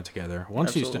all doing it together.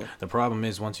 Absolutely. The problem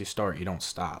is once you start, you don't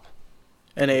stop.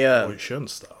 And Well, you shouldn't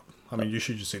stop. I mean, you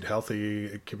should just eat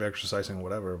healthy, keep exercising,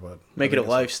 whatever. But make it a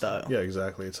lifestyle. Yeah,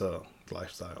 exactly. It's a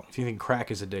lifestyle. If you think crack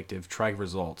is addictive, try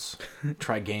results.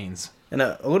 Try gains. And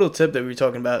a little tip that we were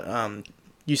talking about,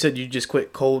 you said you just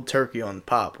quit cold turkey on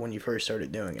pop when you first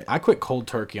started doing it. I quit cold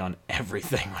turkey on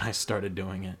everything when I started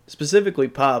doing it. Specifically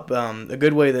pop, a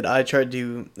good way that I tried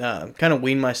to kind of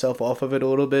wean myself off of it a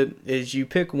little bit is you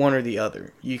pick one or the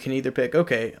other. You can either pick,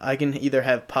 okay, I can either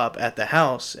have pop at the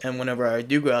house, and whenever I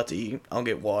do go out to eat, I'll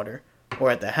get water. Or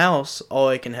at the house, all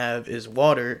I can have is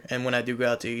water, and when I do go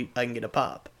out to eat, I can get a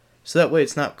pop. So that way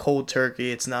it's not cold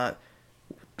turkey, it's not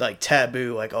like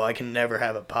taboo, like, oh, I can never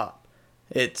have a pop.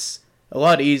 It's a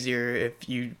lot easier if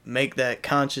you make that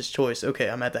conscious choice. Okay,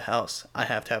 I'm at the house, I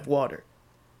have to have water.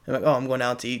 I'm like, oh, I'm going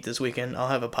out to eat this weekend, I'll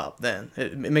have a pop then.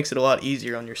 It makes it a lot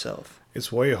easier on yourself.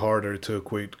 It's way harder to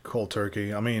quit cold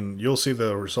turkey. I mean, you'll see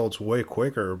the results way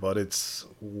quicker, but it's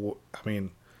very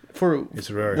long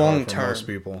hard for term. most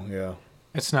people. Yeah.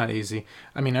 It's not easy.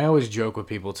 I mean, I always joke with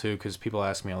people too, because people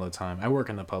ask me all the time. I work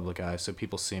in the public eye, so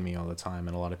people see me all the time,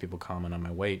 and a lot of people comment on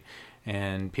my weight.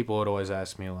 And people would always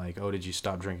ask me, like, oh, did you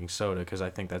stop drinking soda? Because I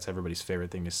think that's everybody's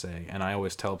favorite thing to say. And I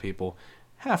always tell people,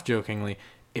 half jokingly,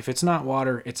 if it's not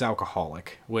water, it's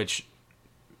alcoholic, which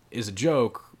is a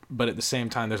joke, but at the same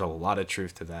time, there's a lot of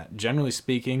truth to that. Generally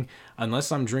speaking,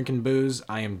 unless I'm drinking booze,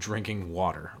 I am drinking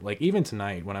water. Like, even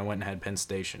tonight, when I went and had Penn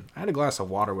Station, I had a glass of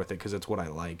water with it because it's what I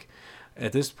like.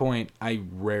 At this point, I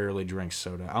rarely drink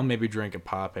soda. I'll maybe drink a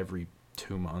pop every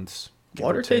 2 months.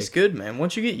 Water tastes good, man.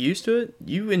 Once you get used to it,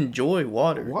 you enjoy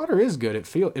water. Water is good.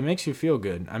 It makes you feel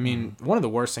good. I mean, one of the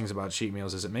worst things about cheat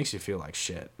meals is it makes you feel like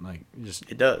shit. Like,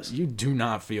 It does. You do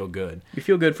not feel good. You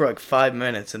feel good for like 5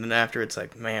 minutes, and then after it's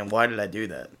like, man, why did I do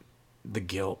that? The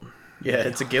guilt. Yeah,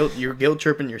 it's a guilt. You're guilt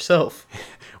tripping yourself.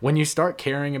 When you start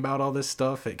caring about all this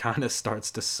stuff, it kind of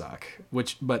starts to suck.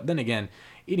 But then again,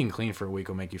 eating clean for a week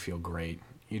will make you feel great.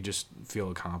 You just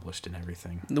feel accomplished in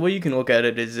everything. The way you can look at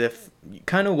it is if you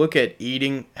kind of look at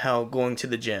eating how going to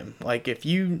the gym. Like if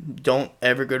you don't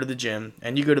ever go to the gym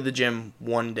and you go to the gym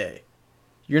one day,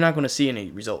 you're not going to see any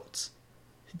results.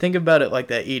 Think about it like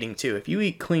that eating too. If you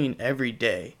eat clean every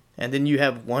day and then you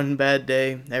have one bad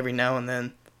day every now and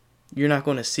then, you're not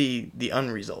going to see the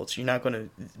unresults. You're not going to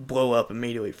blow up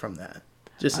immediately from that.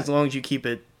 Just as long as you keep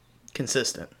it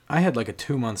consistent. I had like a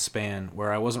 2-month span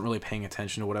where I wasn't really paying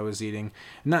attention to what I was eating.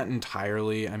 Not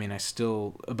entirely. I mean,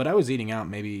 but I was eating out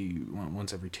maybe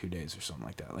once every 2 days or something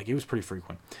like that. Like, it was pretty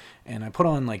frequent. And I put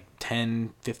on like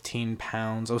 10, 15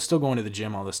 pounds. I was still going to the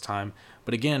gym all this time.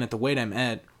 But again, at the weight I'm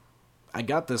at, I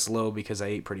got this low because I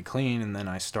ate pretty clean, and then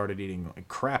I started eating like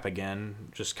crap again,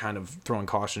 just kind of throwing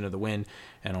caution to the wind,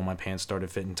 and all my pants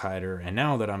started fitting tighter. And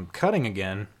now that I'm cutting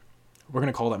again, we're going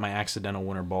to call that my accidental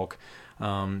winter bulk.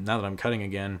 Now that I'm cutting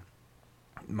again,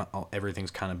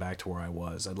 everything's kind of back to where I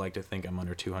was. I'd like to think I'm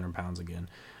under 200 pounds again.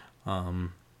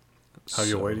 Have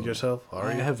you weighed yourself?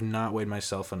 I have not weighed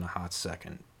myself in a hot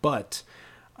second, but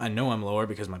I know I'm lower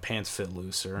because my pants fit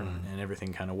looser and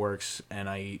everything kind of works, and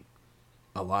I eat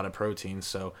a lot of protein,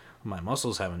 so my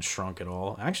muscles haven't shrunk at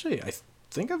all. Actually, I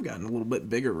think I've gotten a little bit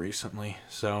bigger recently,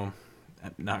 so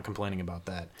I'm not complaining about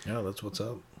that. Yeah, that's what's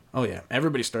up. Oh yeah,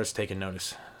 everybody starts taking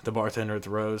notice. The bartender at the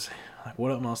Rose, like,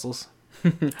 what up, muscles?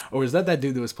 Or is that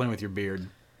dude that was playing with your beard?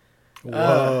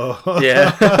 Whoa.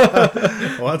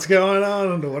 Yeah. What's going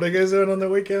on? What are you guys doing on the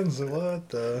weekends? What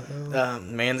the hell?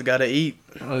 Man's got to eat.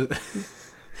 That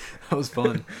was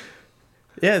fun.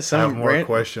 Yeah, I some have more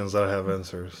questions than I have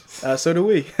answers. So do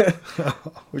we.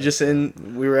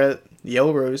 We were at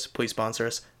Yellow Rose. Please sponsor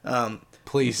us.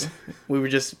 Please. We were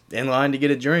just in line to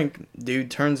get a drink. Dude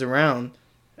turns around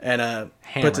and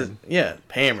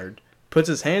hammered. Puts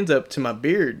his hands up to my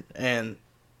beard, and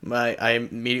I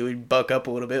immediately buck up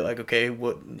a little bit, like, okay,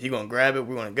 what, you gonna grab it?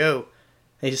 We're gonna go.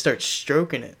 And he just starts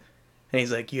stroking it, and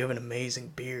he's like, "You have an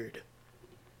amazing beard."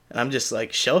 And I'm just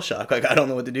like shell shocked, like I don't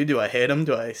know what to do. Do I hit him?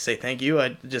 Do I say thank you?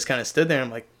 I just kind of stood there. And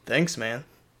I'm like, "Thanks, man."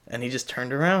 And he just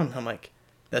turned around. I'm like,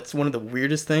 That's one of the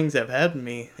weirdest things that have happened to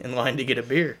me in line to get a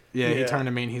beer. Yeah, he Yeah. turned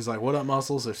to me and he's like, "What up,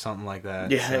 muscles?" or something like that.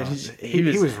 Yeah, So, he he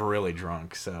was- was really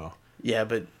drunk. So Yeah,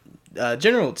 but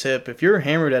general tip, if you're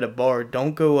hammered at a bar,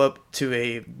 don't go up to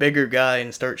a bigger guy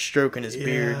and start stroking his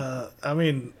beard. Yeah, I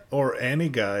mean, or any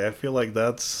guy. I feel like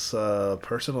that's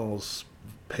personal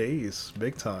space,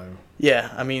 big time. Yeah,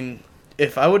 I mean,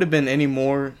 if I would have been any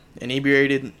more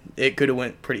inebriated, it could have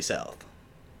went pretty south.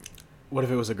 what if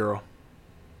it was a girl?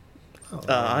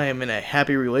 I am in a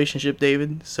happy relationship,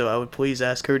 David, so I would please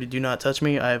ask her to do not touch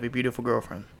me. I have a beautiful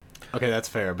girlfriend. Okay, that's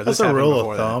fair. But That's this a happened rule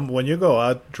before of that. thumb. When you go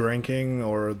out drinking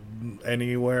or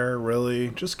anywhere, really,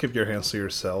 just keep your hands to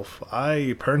yourself.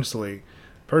 I personally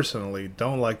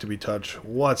don't like to be touched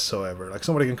whatsoever. Like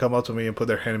somebody can come up to me and put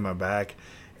their hand in my back,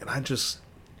 and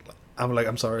I'm like,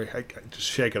 I'm sorry, I just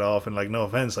shake it off. And like, no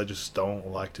offense, I just don't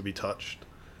like to be touched.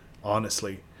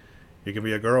 Honestly, you can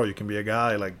be a girl, you can be a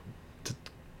guy. Like,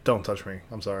 don't touch me.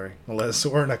 I'm sorry, unless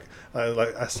we're in like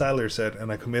as Tyler said, in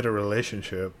a committed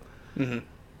relationship. Hmm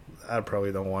I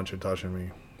probably don't want you touching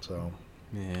me. So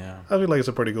Yeah. I feel like it's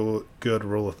a pretty good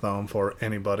rule of thumb for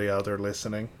anybody out there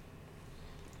listening.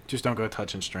 Just don't go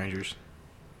touching strangers.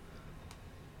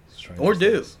 Or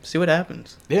do. See what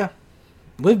happens. Yeah.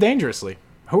 Live dangerously.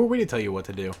 Who are we to tell you what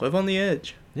to do? Live on the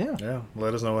edge. Yeah. Yeah,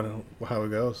 let us know how it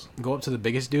goes. Go up to the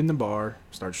biggest dude in the bar,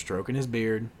 start stroking his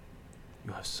beard.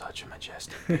 You have such a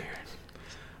majestic beard.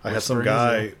 I had some Whispering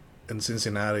guy his in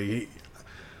Cincinnati.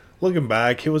 Looking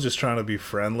back, he was just trying to be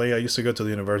friendly. I used to go to the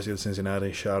University of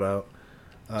Cincinnati. Shout out.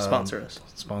 Sponsor us.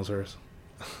 Sponsors.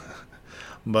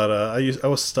 But I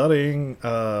was studying.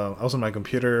 I was on my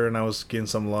computer and I was getting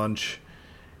some lunch,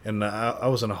 and I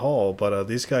was in a hall. But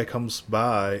this guy comes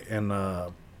by and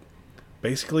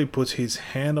basically puts his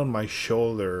hand on my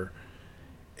shoulder,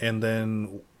 and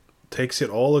then takes it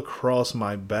all across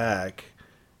my back,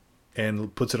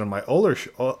 and puts it on my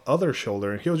other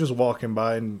shoulder. And he was just walking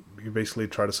by, and he basically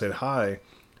tried to say hi.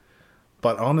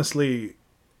 But honestly,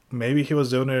 maybe he was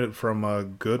doing it from a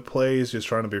good place, just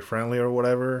trying to be friendly or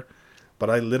whatever. But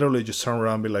I literally just turned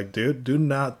around and be like, dude, do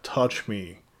not touch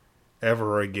me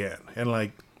ever again. And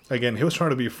like, again, he was trying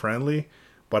to be friendly,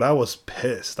 but I was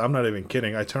pissed. I'm not even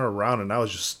kidding. I turned around and I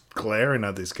was just glaring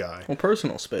at this guy. Well,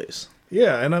 personal space.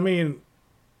 Yeah, and I mean,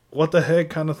 what the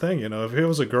heck kind of thing, you know? If it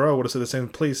was a girl, I would have said the same,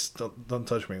 please don't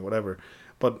touch me, whatever.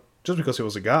 But just because he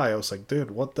was a guy, I was like,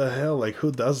 dude, what the hell? Like,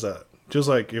 who does that? Just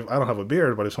like, if I don't have a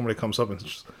beard, but if somebody comes up and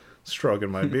just stroking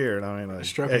my beard, I mean, like,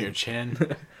 Stroking hey, your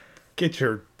chin. get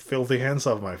your filthy hands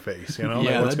off my face, you know?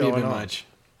 Yeah, like, what's that'd be a going bit on? much.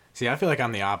 See, I feel like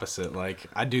I'm the opposite. Like,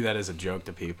 I do that as a joke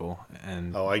to people,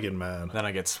 and Oh, I get mad. then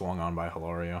I get swung on by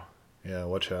Hilario. Yeah,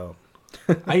 watch out.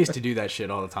 I used to do that shit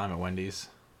all the time at Wendy's.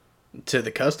 To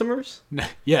the customers?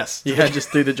 Yes. Yeah, just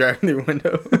through the drive-through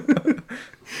window.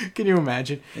 Can you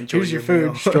imagine? Enjoy Here's your your food.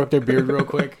 meal. Stroke their beard real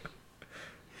quick.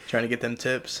 Trying to get them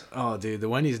tips. Oh, dude, the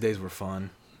Wendy's days were fun.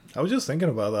 I was just thinking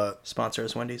about that. Sponsor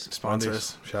us, Wendy's. Sponsor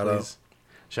Wendy's, us. shout please.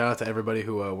 Shout out to everybody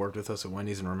who worked with us at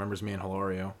Wendy's and remembers me and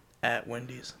Hilario. At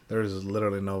Wendy's. There's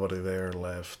literally nobody there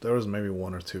left. There was maybe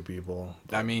one or two people.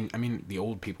 I mean, the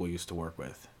old people used to work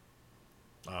with.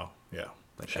 Oh, yeah.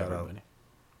 Like Shout out. everybody.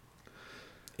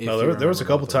 If No, you there was a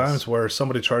remember couple both of us. times where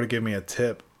somebody tried to give me a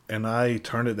tip, and I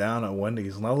turned it down at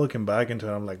Wendy's. Now looking back into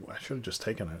it, I'm like, I should have just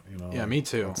taken it. You know? Yeah, me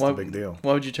too. What's the big deal?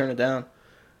 Why would you turn it down?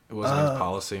 It wasn't his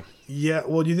policy. Yeah,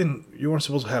 well, you weren't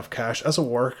supposed to have cash as a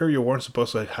worker. You weren't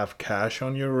supposed to have cash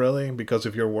on you, really, because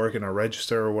if you're working a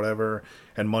register or whatever,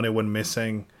 and money went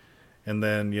missing, and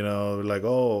then like,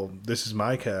 oh, this is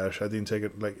my cash, I didn't take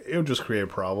it. Like, it would just create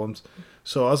problems.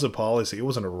 So as a policy, it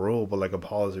wasn't a rule, but like a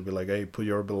policy, be like, hey, put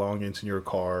your belongings in your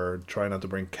car. Try not to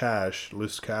bring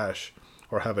loose cash,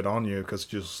 or have it on you because it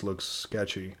just looks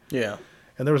sketchy. Yeah.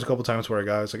 And there was a couple times where a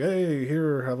guy was like, hey,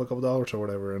 here, have a couple dollars or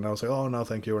whatever. And I was like, oh, no,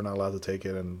 thank you. We're not allowed to take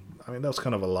it. And I mean, that was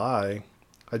kind of a lie.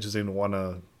 I just didn't want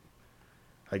to,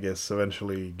 I guess,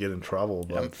 eventually get in trouble.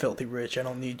 But I'm filthy rich. I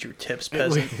don't need your tips,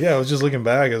 peasant. yeah, I was just looking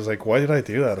back. I was like, why did I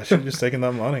do that? I should have just taken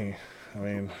that money. I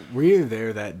mean, Were you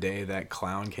there that day that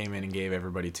clown came in and gave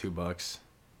everybody $2?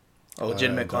 A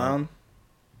legitimate clown?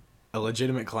 A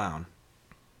legitimate clown.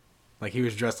 Like he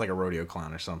was dressed like a rodeo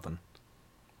clown or something.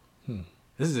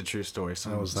 This is a true story. I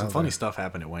Some was some not funny there. stuff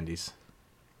happened at Wendy's.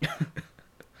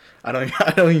 I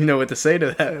don't even know what to say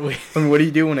to that. I mean, what do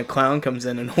you do when a clown comes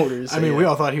in and orders? I mean, we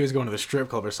all thought he was going to the strip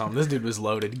club or something. This dude was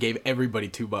loaded. Gave everybody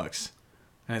 $2.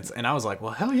 And I was like,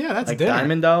 well, hell yeah, that's like dinner.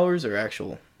 diamond dollars or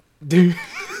actual? Dude,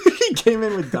 he came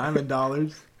in with diamond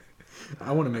dollars.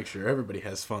 I want to make sure everybody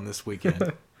has fun this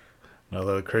weekend. no,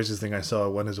 the craziest thing I saw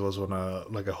at Wendy's was when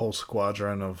like a whole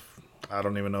squadron of I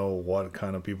don't even know what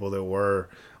kind of people they were,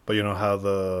 but you know how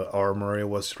the armory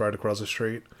was right across the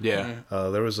street? Yeah.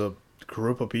 There was a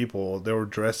group of people. They were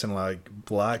dressed in like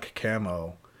black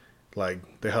camo,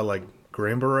 like they had like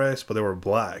green berets, but they were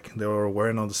black. They were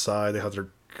wearing on the side. They had their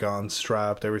guns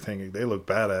strapped, everything. They looked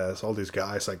badass. All these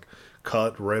guys like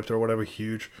cut, ripped, or whatever,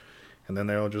 huge. And then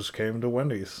they all just came to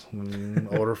Wendy's and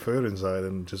ordered food inside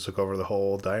and just took over the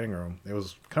whole dining room. It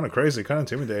was kind of crazy, kind of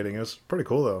intimidating. It was pretty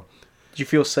cool though. Did you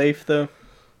feel safe though?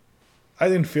 I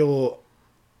didn't feel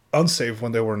unsafe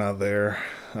when they were not there.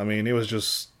 I mean, it was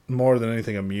just more than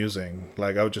anything amusing.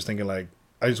 Like, I was just thinking, like,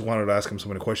 I just wanted to ask them so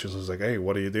many questions. I was like, hey,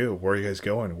 what do you do? Where are you guys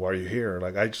going? Why are you here?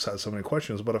 Like, I just had so many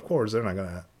questions. But, of course, they're not going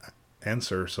to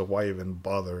answer, so why even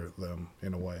bother them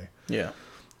in a way? Yeah.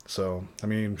 So, I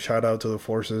mean, shout out to the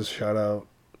forces. Shout out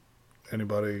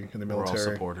anybody in the We're all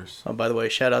military. supporters. Oh, by the way,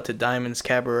 shout out to Diamonds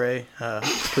Cabaret.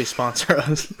 Please sponsor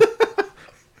us.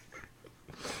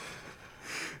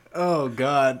 Oh,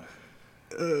 God.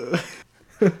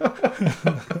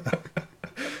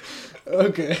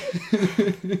 Okay.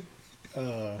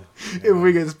 If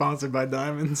we get sponsored by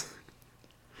Diamonds.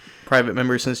 Private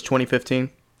member since 2015.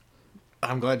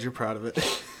 I'm glad you're proud of it.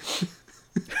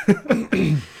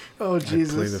 Oh, I plead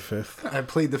the Jesus. fifth. I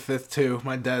plead the fifth, too.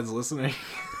 My dad's listening.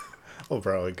 We'll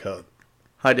probably cut.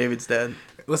 Hi, David's dad.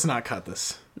 Let's not cut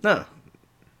this. No,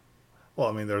 Well,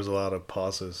 I mean, there's a lot of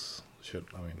pauses.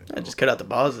 I just cut out the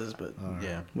pauses, but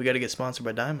Yeah. we got to get sponsored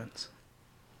by Diamonds.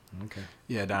 Okay.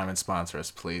 Yeah, Diamond, sponsor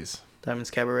us, please. Diamonds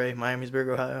Cabaret, Miamisburg,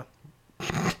 Ohio.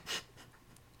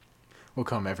 We'll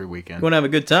come every You weekend. want to have a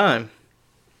good time?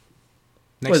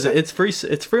 What is it? It's free.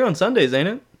 It's free on Sundays, ain't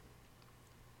it?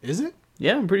 Is it?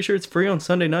 Yeah, I'm pretty sure it's free on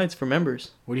Sunday nights for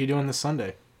members. What are you doing this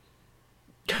Sunday?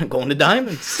 Going to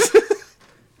Diamonds.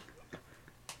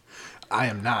 I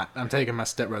am not. I'm taking my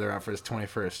stepbrother out for his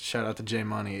 21st. Shout out to Jay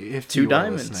Money. If Two you are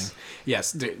diamonds. listening.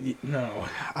 Yes. No.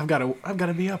 I've got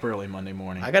to be up early Monday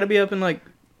morning. I got to be up in like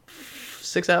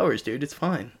 6 hours, dude. It's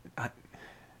fine.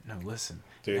 No, listen.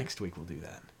 Dude. Next week we'll do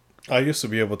that. I used to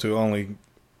be able to only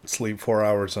sleep 4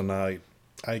 hours a night.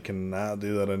 I cannot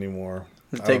do that anymore.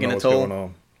 Is it I don't taking know a what's toll? going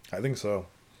on. I think so.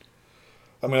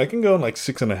 I mean, I can go in like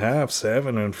 6.5,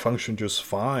 7 and function just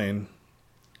fine.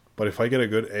 But if I get a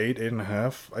good 8,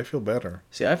 8.5, I feel better.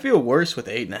 See, I feel worse with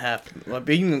 8.5. Like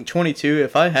being 22,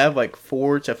 if I have like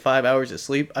 4 to 5 hours of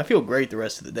sleep, I feel great the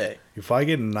rest of the day. If I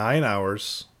get 9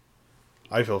 hours,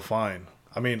 I feel fine.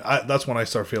 I mean, that's when I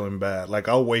start feeling bad. Like,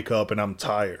 I'll wake up and I'm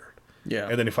tired. Yeah.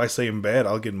 And then if I stay in bed,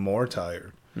 I'll get more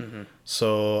tired. Mm-hmm.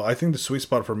 So I think the sweet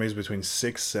spot for me is between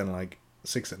 6 and 8.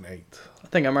 I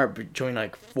think I'm right between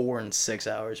like 4 and 6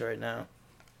 hours right now.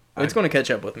 It's going to catch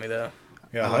up with me though.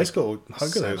 Yeah, I high like school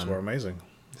days 7. were amazing.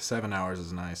 7 hours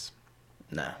is nice.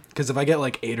 Nah. Because if I get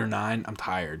like 8 or 9, I'm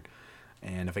tired.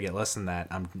 And if I get less than that,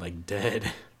 I'm like dead.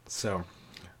 So.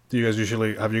 Do you guys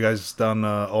have you guys done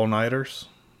all-nighters?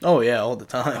 Oh yeah, all the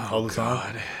time. All the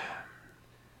time? God.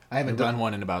 I haven't done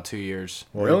one in about 2 years.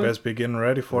 Well, Really? you best be getting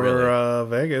ready for Really?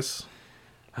 Vegas.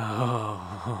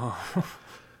 Oh.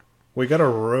 We got a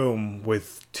room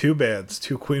with 2 beds,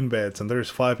 2 queen beds, and there's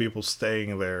 5 people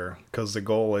staying there because the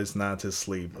goal is not to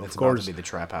sleep. It's Of about course. to be the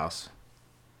trap house.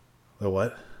 The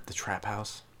what? The trap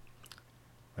house?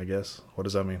 I guess. What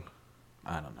does that mean?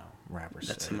 I don't know. Rappers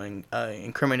That's say. some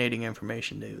incriminating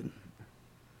information, David.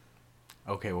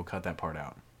 Okay, we'll cut that part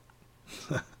out.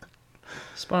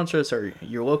 Sponsor us or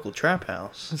your local trap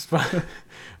house.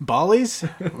 Bolly's?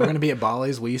 We're going to be at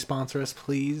Bolly's. Will you sponsor us,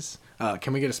 please?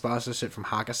 Can we get a sponsorship from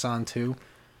Hakkasan, too?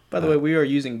 By the way, we are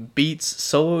using Beats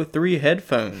Solo 3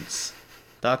 headphones.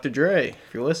 Dr. Dre,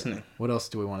 if you're listening. What else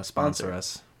do we want to sponsor Sponsor.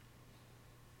 us?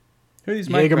 Who are these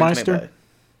microphones made Jägermeister?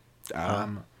 by?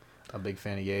 I'm a big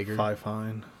fan of Jaeger. Five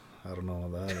Fine. I don't know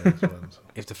what that is. but-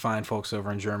 If the fine folks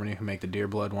over in Germany who make the Deer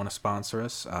Blood want to sponsor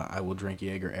us, I will drink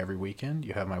Jaeger every weekend.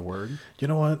 You have my word. You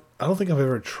know what? I don't think I've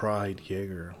ever tried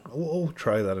Jaeger. We'll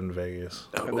try that in Vegas.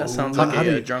 That sounds How like do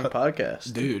a you- drunk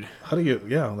podcast. Dude. How do you...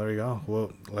 Yeah, there you go.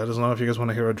 Well, let us know if you guys want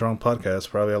to hear a drunk podcast.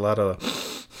 Probably a lot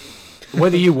of...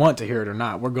 Whether you want to hear it or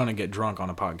not, we're going to get drunk on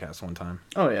a podcast one time.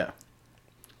 Oh, yeah.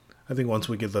 I think once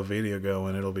we get the video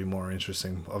going, it'll be more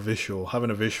interesting.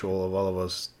 Having a visual of all of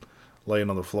us laying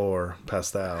on the floor,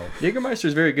 passed out. Jägermeister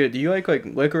is very good. Do you like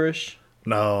licorice?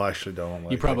 No, I actually don't.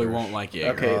 Like You probably licorice. won't like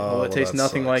Jaeger. Okay, well, Oh, it tastes that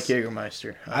nothing like sucks.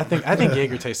 Jägermeister. I think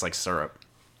Jaeger tastes like syrup.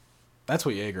 That's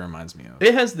what Jaeger reminds me of.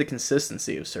 It has the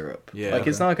consistency of syrup. Yeah. Like,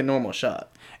 it's not like a normal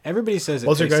shot. Everybody says it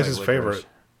What's your tastes guys' like favorite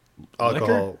licorice.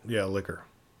 alcohol? Yeah, liquor.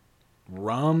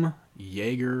 Rum,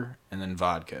 Jaeger, and then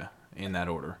vodka in that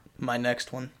order. My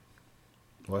next one.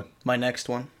 What? My next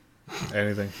one.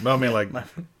 Anything? No, I mean like My,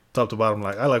 top to bottom.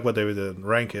 Like I like what David did.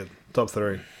 Rank it. Top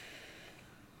 3.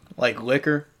 Like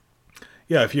liquor,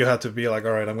 Yeah, if you had to be like,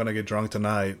 all right, I'm gonna get drunk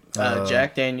tonight.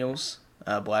 Jack Daniels,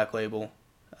 Black Label,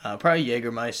 probably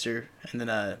Jägermeister, and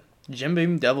then Jim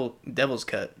Beam Devil's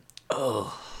Cut.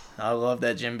 Oh, I love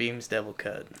that Jim Beam's Devil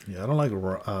Cut. Yeah, I don't like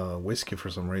whiskey for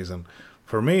some reason.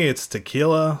 For me, it's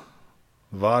tequila,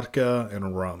 vodka,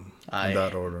 and rum in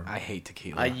that order. I hate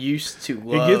tequila. I used to It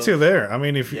love. gets you there. I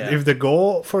mean, if Yeah. the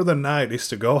goal for the night is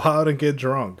to go out and get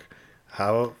drunk,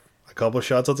 have a couple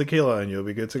shots of tequila and you'll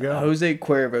be good to go. Jose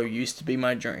Cuervo used to be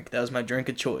my drink. That was my drink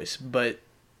of choice, but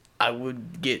I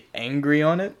would get angry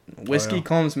on it. Whiskey yeah.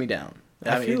 calms me down.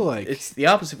 I feel like- it's the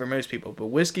opposite for most people, but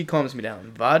whiskey calms me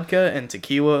down. Vodka and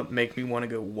tequila make me want to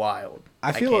go wild.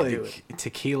 I feel can't do like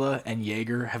tequila and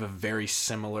Jaeger have a very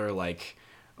similar, like,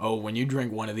 oh, when you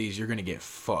drink one of these, you're going to get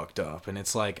fucked up. And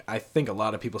it's like, I think a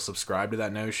lot of people subscribe to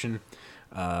that notion.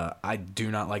 I do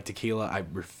not like tequila. I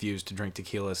refuse to drink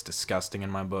tequila. It's disgusting in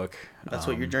my book. That's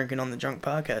what you're drinking on the Drunk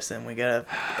Podcast. Then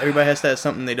everybody has to have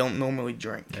something they don't normally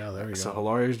drink. Yeah, there you So go.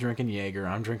 Hilario's drinking Jaeger.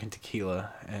 I'm drinking tequila.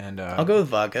 And I'll go with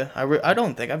vodka. I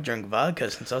don't think I've drank vodka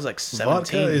since I was like 17.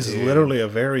 Vodka is dude. literally a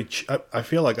very. I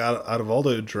feel like out of all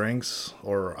the drinks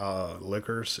or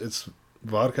liquors,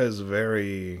 vodka is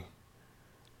very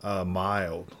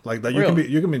mild. Like that, Really?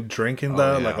 you can be drinking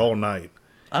that yeah. like all night,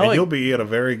 I and like- you'll be at a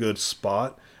very good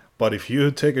spot. But if you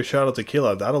take a shot of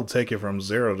tequila, that'll take you from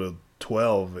 0 to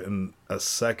 12 in a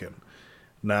second.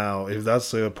 Now, if that's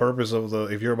the purpose of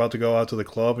if you're about to go out to the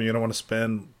club and you don't want to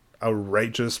spend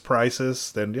outrageous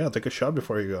prices, then yeah, take a shot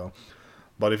before you go.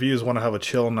 But if you just want to have a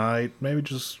chill night, maybe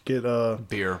just get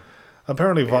beer.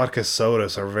 Apparently, vodka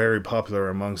sodas are very popular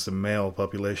amongst the male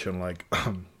population, like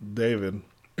David.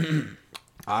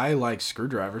 I like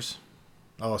screwdrivers.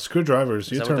 Oh,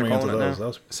 screwdrivers! You that what turned me they're into calling it those. now?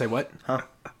 Those. Say what? Huh?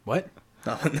 What?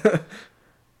 Nothing.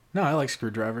 No, I like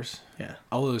screwdrivers. Yeah.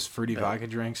 All those fruity vodka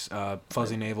drinks,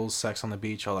 Fuzzy Navels, Sex on the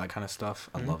Beach, all that kind of stuff.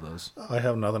 I love those. I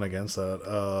have nothing against that.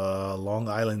 Long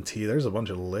Island tea. There's a bunch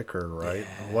of liquor, right?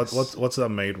 What's that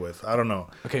made with? I don't know.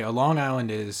 Okay, a Long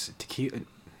Island is tequila.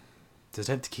 Does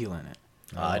it have tequila in it?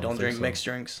 I don't think drink so. mixed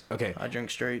drinks. Okay. I drink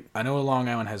straight. I know a Long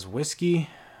Island has whiskey,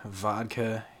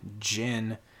 vodka,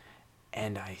 gin,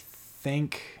 and I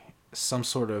think some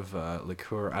sort of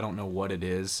liqueur. I don't know what it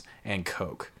is, and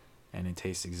Coke. And it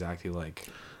tastes exactly like...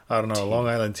 I don't know. Tea. Long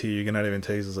Island tea. You cannot even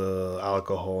taste the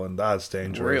alcohol, and that's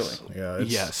dangerous. Really? Yeah.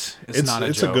 Yes, it's not a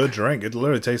It's joke. a good drink. It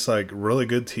literally tastes like really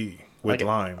good tea with Like,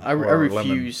 lime. I or lemon.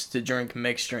 refuse to drink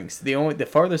mixed drinks. The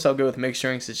farthest I'll go with mixed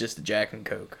drinks is just the Jack and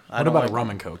Coke. What about a rum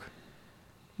and Coke?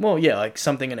 Well, yeah, like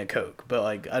something in a Coke, but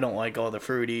like I don't like all the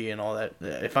fruity and all that.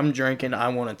 If I'm drinking, I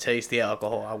want to taste the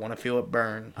alcohol. I want to feel it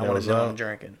burn. I Yeah, want to know that- I'm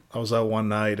drinking. I was out one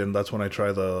night, and that's when I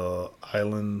tried the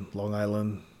Long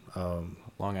Island.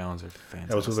 Long Islands are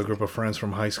fantastic. I was with a group of friends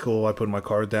from high school. I put my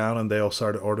card down, and they all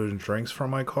started ordering drinks from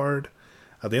my card.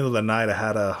 At the end of the night, I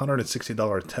had a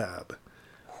 $160 tab.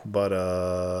 But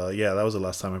yeah, that was the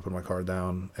last time I put my card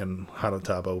down and had a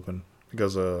tab open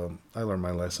because I learned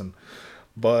my lesson.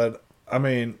 But I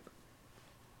mean,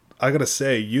 I gotta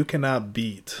say, you cannot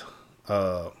beat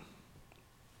a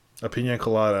pina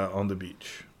colada on the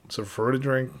beach. It's a fruity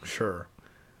drink, sure.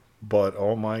 But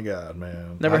oh my god,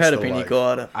 man! Never that's had a the pina life.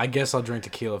 colada. I guess I'll drink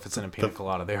tequila if it's in a pina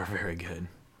colada. They are very good.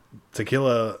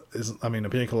 Tequila is, I mean, a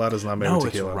pina colada is not made No, with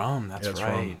it's tequila. rum, that's it's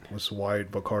right. Rum. It's white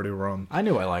Bacardi rum. I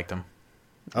knew I liked them.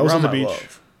 I was Rum on the beach.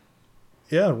 love.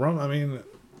 Yeah, rum. I mean,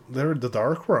 they're the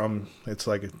dark rum. It's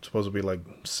like it's supposed to be like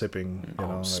sipping. You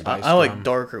know, like, spice. I like rum.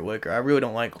 darker liquor. I really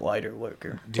don't like lighter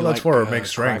liquor. Do well, you that's like, for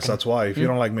mixed drinks. Kraken? That's why. If you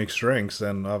don't like mixed drinks,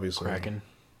 then obviously. Kraken.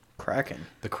 Kraken.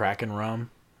 The Kraken rum.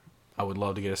 I would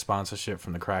love to get a sponsorship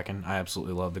from the Kraken. I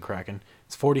absolutely love the Kraken.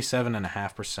 It's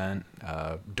 47.5%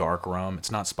 dark rum.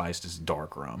 It's not spiced, it's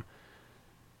dark rum.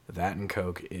 That and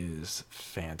Coke is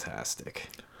fantastic.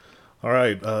 All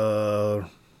right.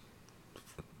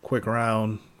 Quick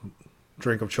round.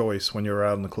 Drink of choice when you're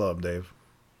out in the club, Dave.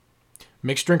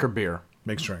 Mixed drink or beer?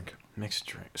 Mixed drink. Mixed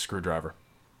drink. Screwdriver.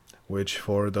 Which,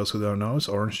 for those who don't know, is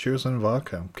orange juice and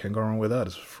vodka. Can't go wrong with that.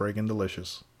 It's friggin'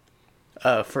 delicious.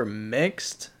 For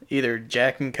mixed, either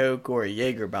Jack and Coke or a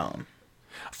Jaeger bomb.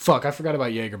 Fuck, I forgot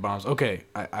about Jaeger bombs. Okay,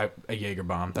 a Jaeger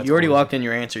bomb. That's You already what it locked in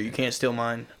your answer. You can't steal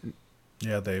mine.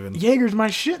 Yeah, David. is. Jaeger's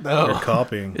my shit, You're though.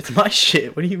 copying. It's my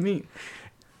shit. What do you mean?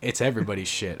 It's everybody's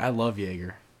shit. I love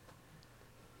Jaeger.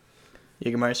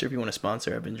 Jägermeister, if you want to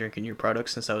sponsor, I've been drinking your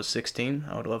products since I was 16.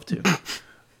 I would love to.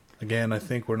 Again, I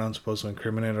think we're not supposed to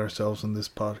incriminate ourselves in this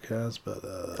podcast, but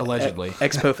Allegedly.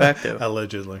 Expo facto.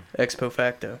 allegedly. Expo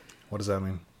facto. What does that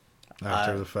mean?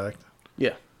 After the fact?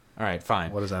 Yeah. All right,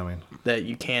 fine. What does that mean? That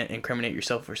you can't incriminate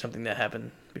yourself for something that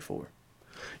happened before.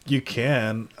 You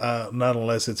can, not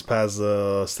unless it's past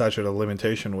the statute of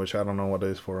limitation, which I don't know what it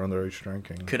is for underage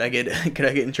drinking. Could I get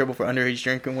in trouble for underage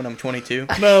drinking when I'm 22?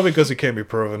 No, because it can't be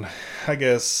proven. I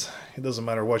guess it doesn't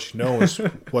matter what you know, it's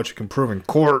what you can prove in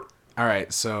court. All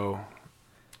right, so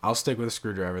I'll stick with a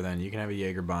screwdriver then. You can have a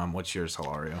Jaeger bomb. What's yours,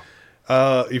 Hilario?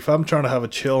 If I'm trying to have a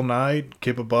chill night,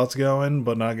 keep a buzz going,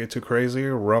 but not get too crazy,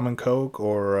 rum and coke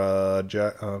or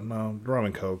rum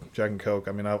and coke, Jack and Coke.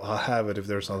 I mean, I'll have it if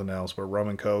there's nothing else, but rum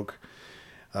and coke.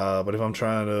 But if I'm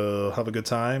trying to have a good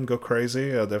time, go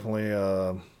crazy, definitely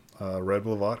Red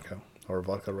Bull vodka or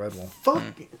vodka Red Bull. Fuck.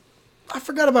 I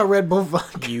forgot about Red Bull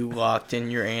vodka. You locked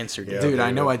in your answer, Yeah. Dude,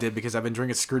 I know I did because I've been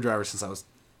drinking screwdriver since I was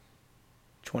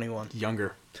 21.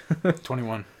 younger.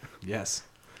 21. Yes.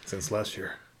 Since last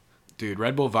year. Dude,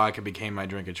 Red Bull vodka became my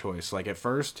drink of choice. Like, at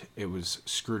first, it was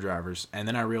screwdrivers. And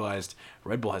then I realized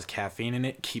Red Bull has caffeine in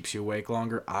it, keeps you awake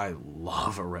longer. I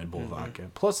love a Red Bull vodka.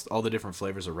 Plus, all the different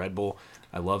flavors of Red Bull.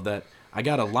 I love that. I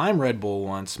got a lime Red Bull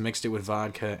once, mixed it with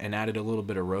vodka, and added a little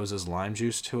bit of Rosa's lime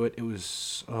juice to it. It was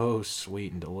so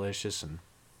sweet and delicious. And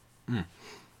you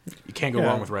can't go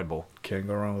wrong with Red Bull. Can't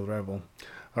go wrong with Red Bull.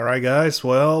 All right, guys.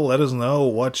 Well, let us know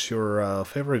what's your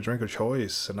favorite drink of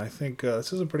choice. And I think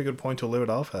this is a pretty good point to leave it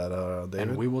off at, David.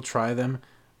 And we will try them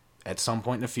at some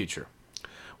point in the future.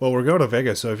 Well, we're going to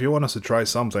Vegas, so if you want us to try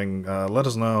something, let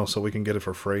us know so we can get it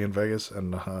for free in Vegas,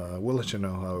 and we'll let you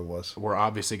know how it was. We're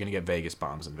obviously going to get Vegas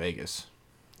bombs in Vegas.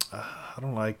 I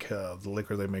don't like the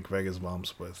liquor they make Vegas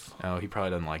bombs with. Oh, he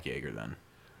probably doesn't like Jaeger then.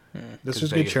 This 'Cause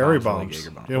just be Vegas cherry bombs are like bombs.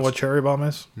 Jaeger bombs. You know what cherry bomb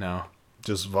is? No.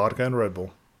 Just vodka and Red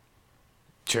Bull.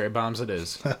 Cherry bombs it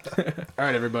is. All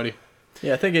right, everybody.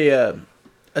 Yeah, I think a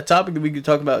topic that we could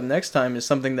talk about next time is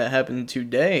something that happened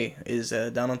today. Is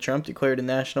Donald Trump declared a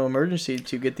national emergency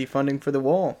to get the funding for the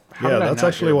wall. How Yeah, did I that's not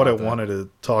actually hear what I about that? wanted to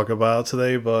talk about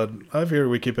today, but I figured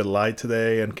we keep it light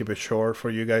today and keep it short for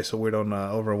you guys so we don't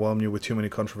overwhelm you with too many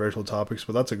controversial topics,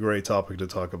 but that's a great topic to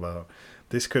talk about.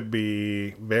 This could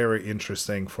be very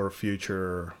interesting for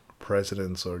future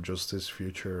presidents or just this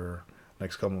future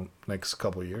next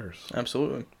couple years.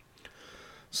 Absolutely.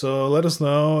 So let us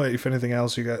know if anything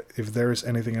else if there's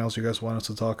anything else you guys want us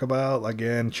to talk about.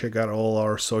 Again, check out all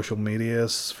our social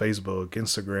medias, Facebook,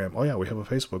 Instagram. Oh yeah, we have a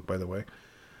Facebook, by the way.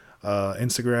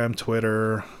 Instagram,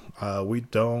 Twitter. We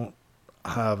don't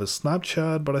have a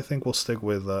Snapchat, but I think we'll stick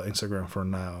with Instagram for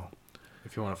now.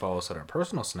 If you want to follow us at our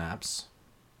personal snaps,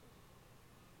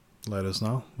 Let us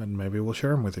know, and maybe we'll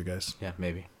share them with you guys. yeah,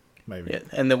 maybe. Maybe. Yeah,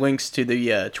 and the links to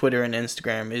the Twitter and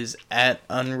Instagram is at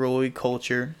Unruly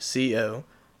Culture CO.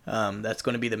 That's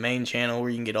going to be the main channel where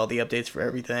you can get all the updates for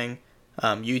everything.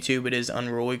 YouTube, it is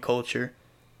Unruly Culture.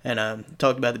 And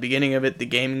talked about the beginning of it, the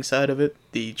gaming side of it.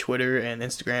 The Twitter and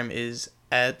Instagram is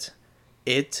at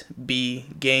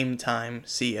ItBeGameTime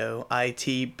CO.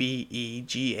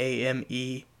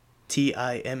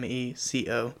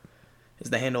 ItBeGameTimeCO is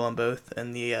the handle on both.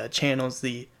 And the channel's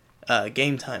the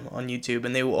Game Time on YouTube,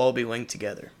 and they will all be linked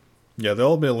together. Yeah,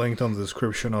 they'll be linked on the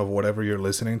description of whatever you're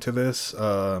listening to this.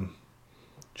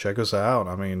 Check us out.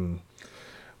 I mean,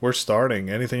 we're starting.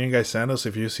 Anything you guys send us,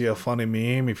 if you see a funny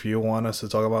meme, if you want us to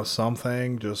talk about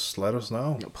something, just let us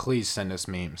know. Please send us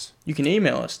memes. You can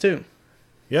email us too.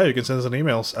 Yeah, you can send us an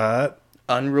emails at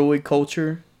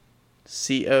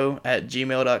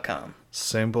unrulycultureco@gmail.com.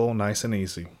 simple, nice, and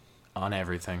easy. On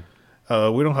everything.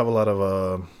 We don't have a lot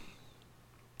of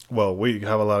well, we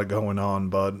have a lot going on,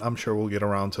 but I'm sure we'll get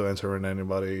around to answering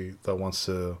anybody that wants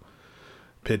to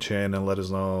pitch in and let us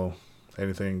know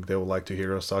anything they would like to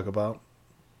hear us talk about,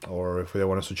 or if they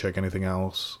want us to check anything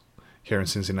else here in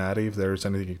Cincinnati. If there's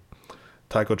any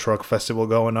taco truck festival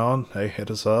going on, hey, hit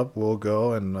us up. We'll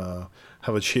go and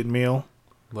have a cheat meal.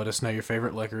 Let us know your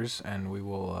favorite liquors, and we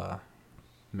will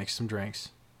mix some drinks.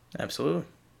 Absolutely.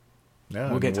 Yeah,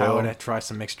 We'll get and Tyler to try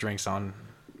some mixed drinks on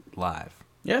live.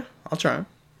 Yeah, I'll try 'em.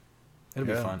 It'll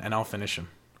be Yeah. fun, and I'll finish them.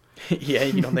 Yeah,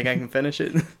 you don't think I can finish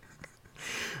it?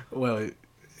 Well,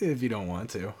 if you don't want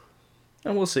to.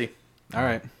 And we'll see. All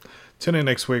right. Tune in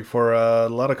next week for a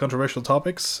lot of controversial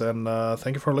topics, and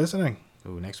thank you for listening.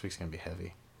 Ooh, next week's going to be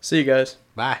heavy. See you guys.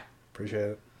 Bye.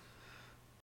 Appreciate it.